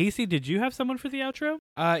 Casey, did you have someone for the outro?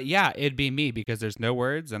 Yeah, it'd be me because there's no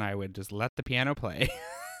words and I would just let the piano play.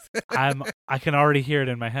 I can already hear it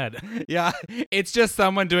in my head. Yeah, it's just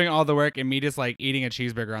someone doing all the work and me just like eating a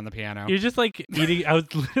cheeseburger on the piano. You're just like eating. I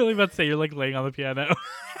was literally about to say you're like laying on the piano.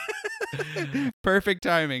 Perfect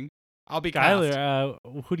timing. I'll be cast. Skylar,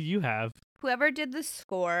 who do you have? Whoever did the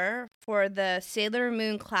score for the Sailor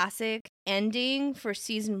Moon classic ending for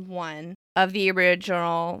season 1 of the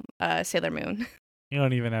original Sailor Moon. You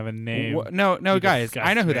don't even have a name. No, You guys,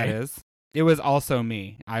 I know who disgust that me. is. It was also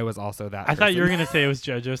me. I was also that. I thought you were person. gonna say it was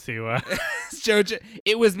JoJo Siwa. JoJo.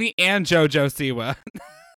 It was me and JoJo Siwa.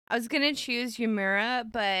 I was going to choose Yumura,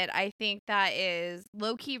 but I think that is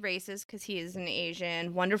low-key racist because he is an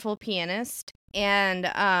Asian, wonderful pianist, and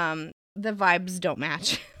the vibes don't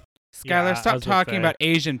match. Skylar, Yeah, I stop was gonna talking say. about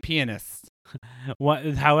Asian pianists.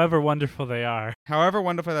 However wonderful they are. However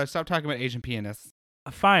wonderful they are, stop talking about Asian pianists.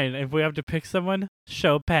 Fine, if we have to pick someone,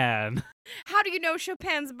 Chopin. How do you know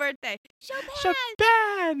Chopin's birthday? Chopin!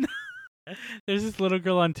 Chopin! There's this little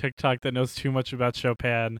girl on TikTok that knows too much about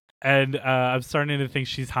Chopin, and I'm starting to think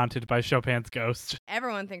she's haunted by Chopin's ghost.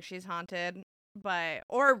 Everyone thinks she's haunted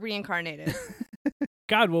or reincarnated.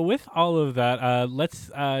 God, well, with all of that,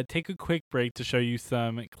 let's take a quick break to show you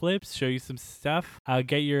some clips, show you some stuff,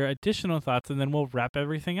 get your additional thoughts, and then we'll wrap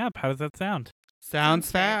everything up. How does that sound?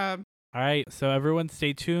 Sounds fab. All right, so everyone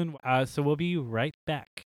stay tuned. So we'll be right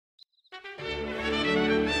back.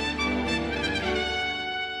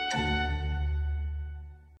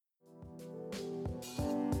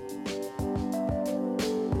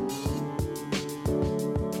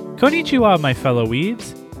 Konnichiwa, my fellow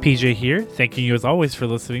weebs. PJ here, thanking you as always for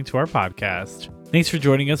listening to our podcast. Thanks for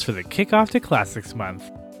joining us for the kickoff to Classics Month,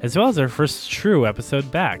 as well as our first true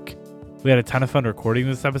episode back. We had a ton of fun recording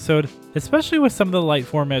this episode, especially with some of the light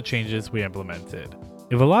format changes we implemented.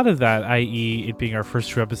 If a lot of that, i.e. it being our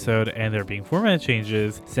first true episode and there being format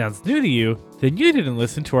changes, sounds new to you, then you didn't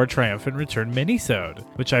listen to our triumphant return minisode,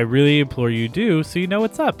 which I really implore you do so you know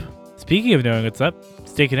what's up. Speaking of knowing what's up,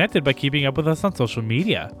 stay connected by keeping up with us on social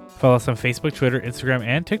media. Follow us on Facebook, Twitter, Instagram,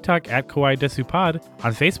 and TikTok at Kawaii Desu Pod.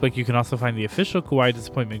 On Facebook, you can also find the official Kawaii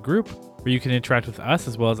Disappointment group, where you can interact with us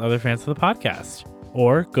as well as other fans of the podcast.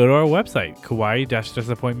 Or go to our website,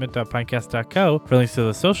 kawaii-disappointment.pinecast.co, for links to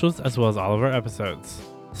the socials as well as all of our episodes.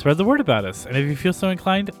 Spread the word about us, and if you feel so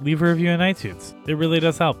inclined, leave a review on iTunes. It really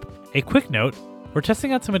does help. A quick note, we're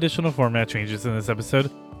testing out some additional format changes in this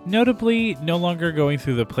episode, notably no longer going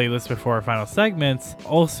through the playlist before our final segments,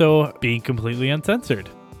 also being completely uncensored.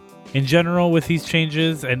 In general, with these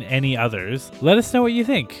changes and any others, let us know what you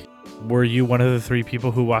think. Were you one of the 3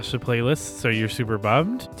 people who watched the playlist, so you're super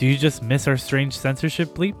bummed? Do you just miss our strange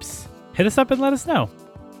censorship bleeps? Hit us up and let us know.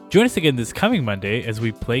 Join us again this coming Monday as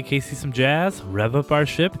we play Casey some jazz, rev up our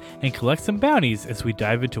ship, and collect some bounties as we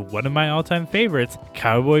dive into one of my all-time favorites,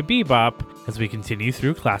 Cowboy Bebop, as we continue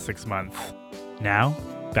through Classics Month. Now,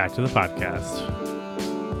 back to the podcast.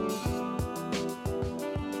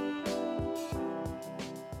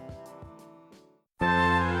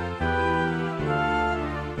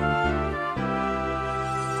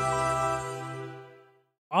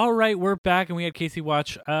 All right, we're back, and we had Casey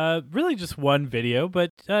watch really just one video,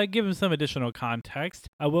 but give him some additional context.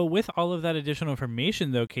 Well, with all of that additional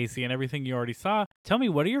information, though, Casey, and everything you already saw, tell me,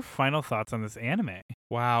 what are your final thoughts on this anime?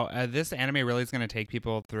 Wow, this anime really is going to take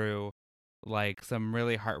people through like some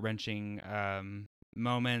really heart-wrenching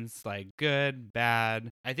moments, like good, bad.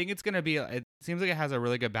 I think it's going to be, it seems like it has a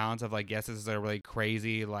really good balance of like, yes, this is a really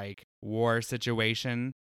crazy like war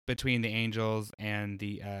situation between the angels and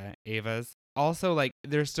the Avas. Also, like,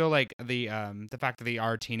 there's still like the fact that they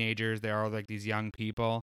are teenagers, they are like these young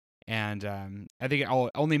people, and I think it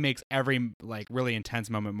only makes every like really intense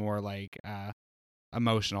moment more like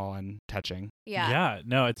emotional and touching. Yeah.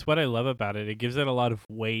 No, it's what I love about it. It gives it a lot of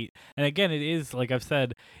weight. And again, it is, like I've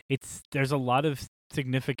said, there's a lot of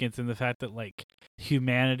significance in the fact that like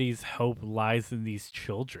humanity's hope lies in these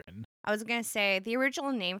children. I was gonna say the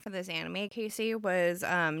original name for this anime, Casey, was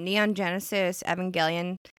Neon Genesis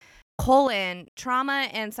Evangelion: Trauma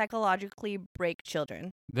and Psychologically Break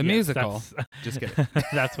Children. The Yes, musical. Just kidding.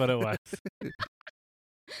 That's what it was.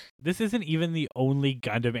 This isn't even the only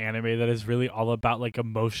Gundam anime that is really all about like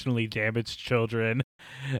emotionally damaged children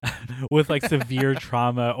with like severe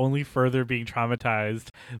trauma, only further being traumatized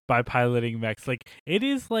by piloting mechs. Like it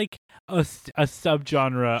is like a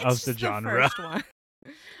subgenre It's of just the genre. first one.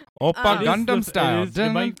 Oppa It is Gundam style. it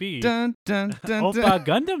might be. Dun, dun, dun, Oppa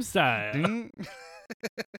Gundam style. dun.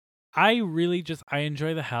 I really I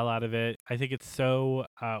enjoy the hell out of it. I think it's so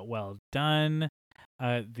well done.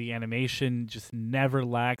 The animation just never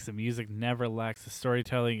lacks. The music never lacks. The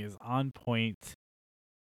storytelling is on point.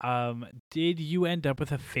 Did you end up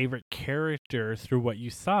with a favorite character through what you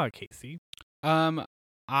saw, Casey?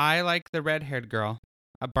 I like the red-haired girl,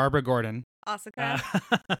 Barbara Gordon. Asuka.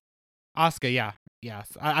 Asuka, yeah. Yes.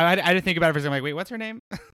 I didn't think about it for a second. I'm like, wait, what's her name?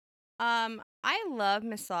 I love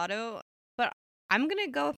Misato, but I'm gonna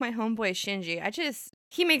go with my homeboy Shinji.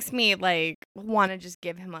 He makes me like want to just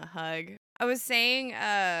give him a hug. I was saying,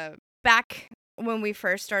 back when we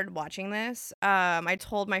first started watching this, I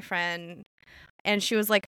told my friend, and she was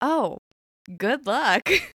like, "Oh, good luck.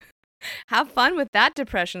 Have fun with that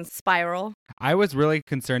depression spiral." I was really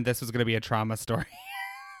concerned this was going to be a trauma story.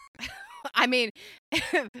 I mean,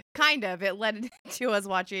 kind of. It led to us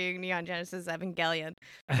watching Neon Genesis Evangelion.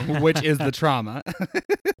 Which is the trauma.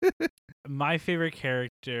 My favorite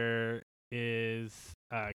character is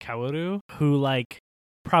Kaoru, who like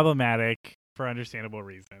problematic for understandable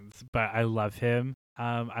reasons, but I love him.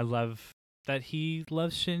 I love that he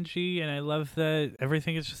loves Shinji, and I love that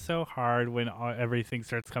everything is just so hard when everything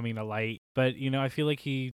starts coming to light. But you know, I feel like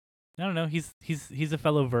I don't know, he's a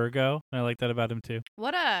fellow Virgo, and I like that about him too.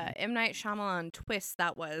 What a M. Night Shyamalan twist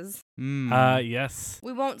that was. Yes.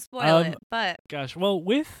 We won't spoil it, but Gosh, well,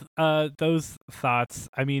 with those thoughts,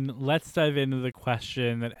 I mean, let's dive into the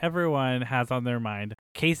question that everyone has on their mind.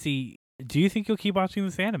 Casey, do you think you'll keep watching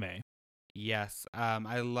this anime? Yes.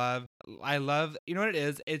 I love, you know what it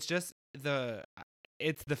is? It's just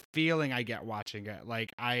it's the feeling I get watching it.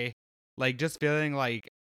 Like I like just feeling like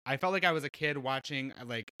I felt like I was a kid watching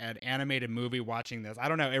like an animated movie watching this. I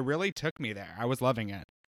don't know. It really took me there. I was loving it.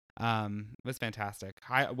 It was fantastic.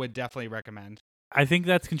 I would definitely recommend. I think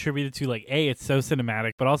that's contributed to like it's so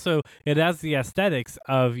cinematic, but also it has the aesthetics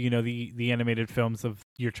of, you know, the animated films of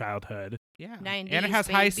your childhood. Yeah. 90s, and it has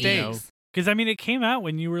high baby. stakes. Because I mean, it came out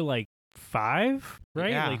when you were like 5,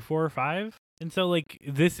 right? Yeah. Like 4 or 5. And so like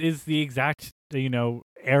this is the exact, you know,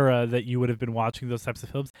 era that you would have been watching those types of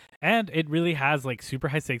films. And it really has like super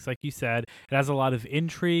high stakes, like you said. It has a lot of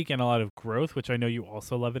intrigue and a lot of growth, which I know you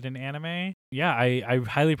also love it in anime. Yeah, I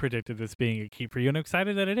highly predicted this being a keep for you, and I'm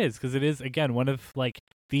excited that it is, because it is, again, one of like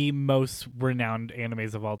the most renowned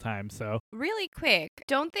animes of all time. So really quick,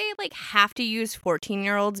 don't they like have to use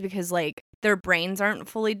 14-year-olds because like their brains aren't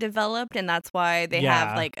fully developed, and that's why they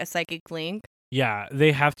have like a psychic link? Yeah,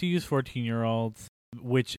 they have to use 14-year-olds,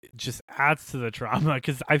 which just adds to the trauma,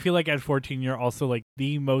 because I feel like at 14 you're also like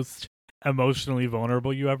the most emotionally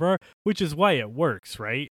vulnerable you ever are, which is why it works,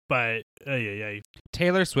 right? But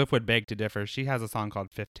Taylor Swift would beg to differ. She has a song called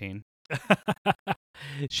 15.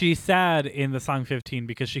 She's sad in the song 15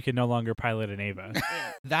 because she can no longer pilot an Ava.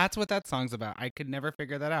 That's what that song's about. I could never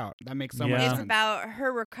figure that out. That makes so much Yeah. sense. It's about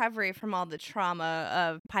her recovery from all the trauma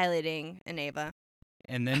of piloting an Ava.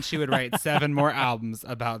 And then she would write 7 more albums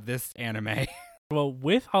about this anime. Well,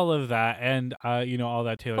 with all of that and you know, all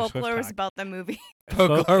that Taylor Folklore Swift was talk, about the movie.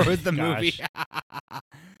 Folklore was the Gosh. movie.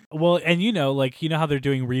 Well, and you know, like, you know how they're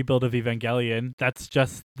doing Rebuild of Evangelion? That's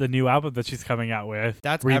just the new album that she's coming out with.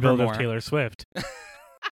 That's Rebuild Evermore. of Taylor Swift.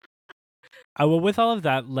 Well, with all of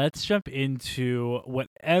that, let's jump into what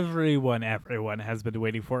everyone has been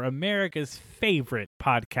waiting for, America's favorite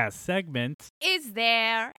podcast segment. Is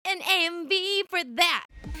there an AMV for that?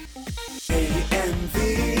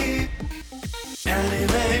 AMV,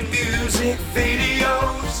 anime music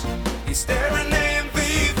videos. Is there an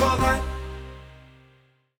AMV for that?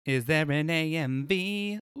 Is there an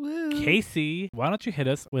AMV? Woo. Casey, why don't you hit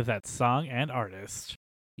us with that song and artist?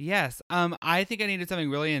 Yes. I think I needed something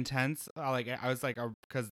really intense. I was like,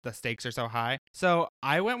 because the stakes are so high. So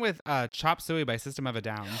I went with Chop Suey by System of a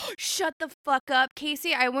Down. Shut the fuck up,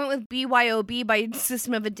 Casey. I went with BYOB by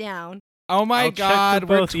System of a Down. Oh my I'll God, check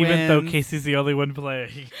for we're both, twins. even though Casey's the only one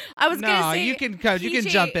playing. I was gonna No, say you can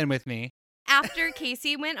jump in with me. after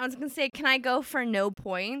Casey went, I was gonna say, can I go for no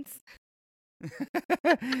points?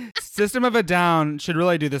 System of a Down should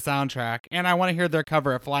really do the soundtrack, and I want to hear their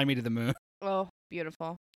cover of Fly Me to the Moon. Oh,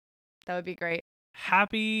 beautiful. That would be great.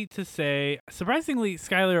 Happy to say, surprisingly,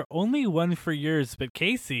 Skylar only won for yours, but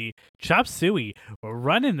Casey, Chop Suey, were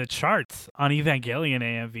running the charts on Evangelion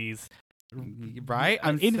AMVs. Right?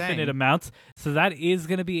 I'm infinite saying. amounts. So that is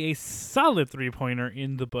going to be a solid 3-pointer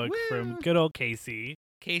in the book from Woo. good old Casey.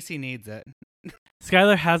 Casey needs it.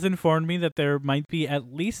 Skylar has informed me that there might be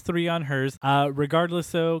at least 3 on hers.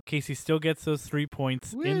 Regardless, though, Casey still gets those 3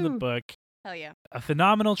 points in the Woo. book. Hell yeah. A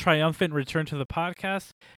phenomenal, triumphant return to the podcast,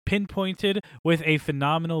 pinpointed with a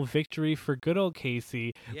phenomenal victory for good old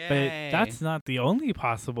Casey. Yay. But that's not the only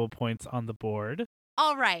possible points on the board.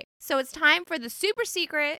 All right. So it's time for the super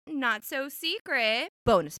secret, not so secret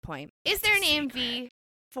bonus point. Is there an AMV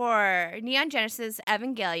for Neon Genesis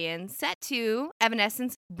Evangelion set to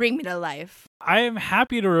Evanescence Bring Me to Life? I am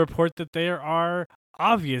happy to report that there are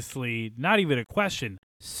obviously, not even a question,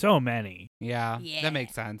 so many. Yeah, Yeah. that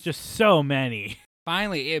makes sense. Just so many.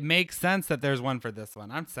 Finally, it makes sense that there's one for this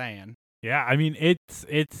one. I'm saying. Yeah, I mean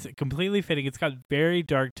it's completely fitting. It's got very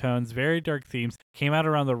dark tones, very dark themes. Came out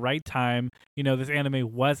around the right time. You know, this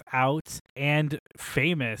anime was out and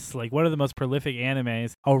famous, like one of the most prolific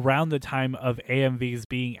animes around the time of AMVs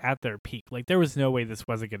being at their peak. Like there was no way this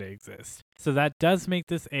wasn't going to exist. So that does make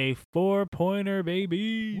this a 4-pointer,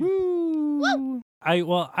 baby. Woo!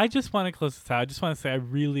 I just want to close this out. I just want to say I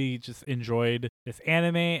really just enjoyed this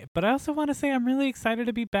anime, but I also want to say I'm really excited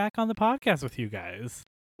to be back on the podcast with you guys.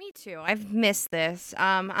 Me too. I've missed this.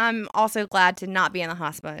 I'm also glad to not be in the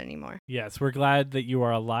hospital anymore. Yes, we're glad that you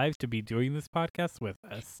are alive to be doing this podcast with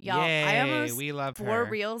us. Y'all, I Yay, almost we love for her.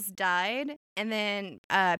 reals died, and then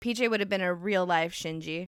PJ would have been a real life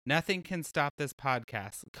Shinji. Nothing can stop this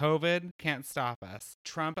podcast. COVID can't stop us.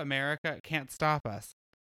 Trump America can't stop us.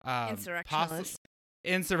 Insurrectionists.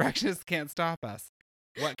 Insurrectionists can't stop us.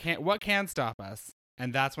 What can stop us?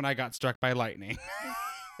 And that's when I got struck by lightning.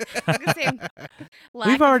 I was gonna say, lack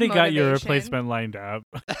We've of already got your motivation. replacement lined up.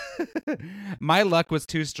 My luck was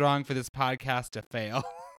too strong for this podcast to fail.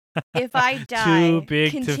 If I die, Too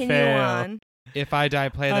big to continue fail. on. If I die,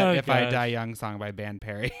 play that Oh, If I gosh. Die Young song by Band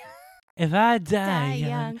Perry. If I Die die young.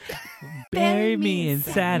 young, bury me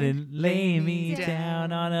inside and lay me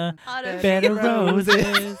down on a On a bed of field.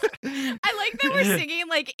 roses. I like that we're singing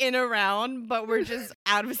like in a round, but we're just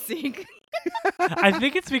out of sync. I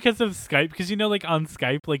think it's because of Skype, because you know, like on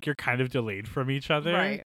Skype, like you're kind of delayed from each other.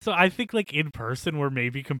 Right. So I think like in person we're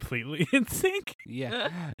maybe completely in sync. Yeah.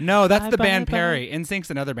 No, that's the Bye, band bye. Perry.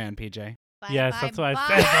 NSYNC's another band, PJ. Yes, that's what I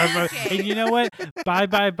said. Bye. And you know what?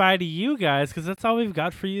 Bye to you guys, because that's all we've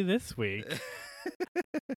got for you this week.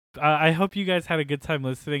 I hope you guys had a good time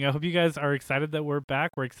listening. I hope you guys are excited that we're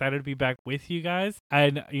back. We're excited to be back with you guys.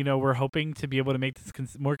 And, you know, we're hoping to be able to make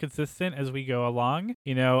this more consistent as we go along.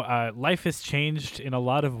 You know, life has changed in a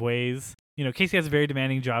lot of ways. You know, Casey has a very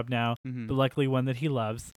demanding job now, Mhm. but luckily one that he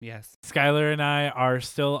loves. Yes. Skylar and I are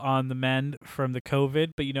still on the mend from the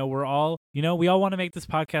COVID, but, you know, we all want to make this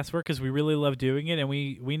podcast work because we really love doing it. And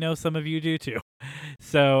we know some of you do too.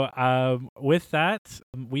 So with that,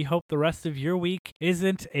 we hope the rest of your week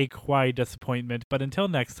isn't a quiet disappointment. But until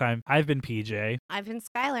next time, I've been PJ. I've been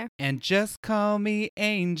Skylar. And just call me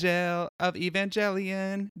Angel of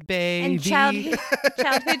Evangelion, baby. And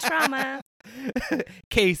childhood trauma.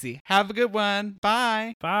 Casey, have a good one.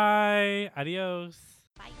 Bye. Bye. Adios.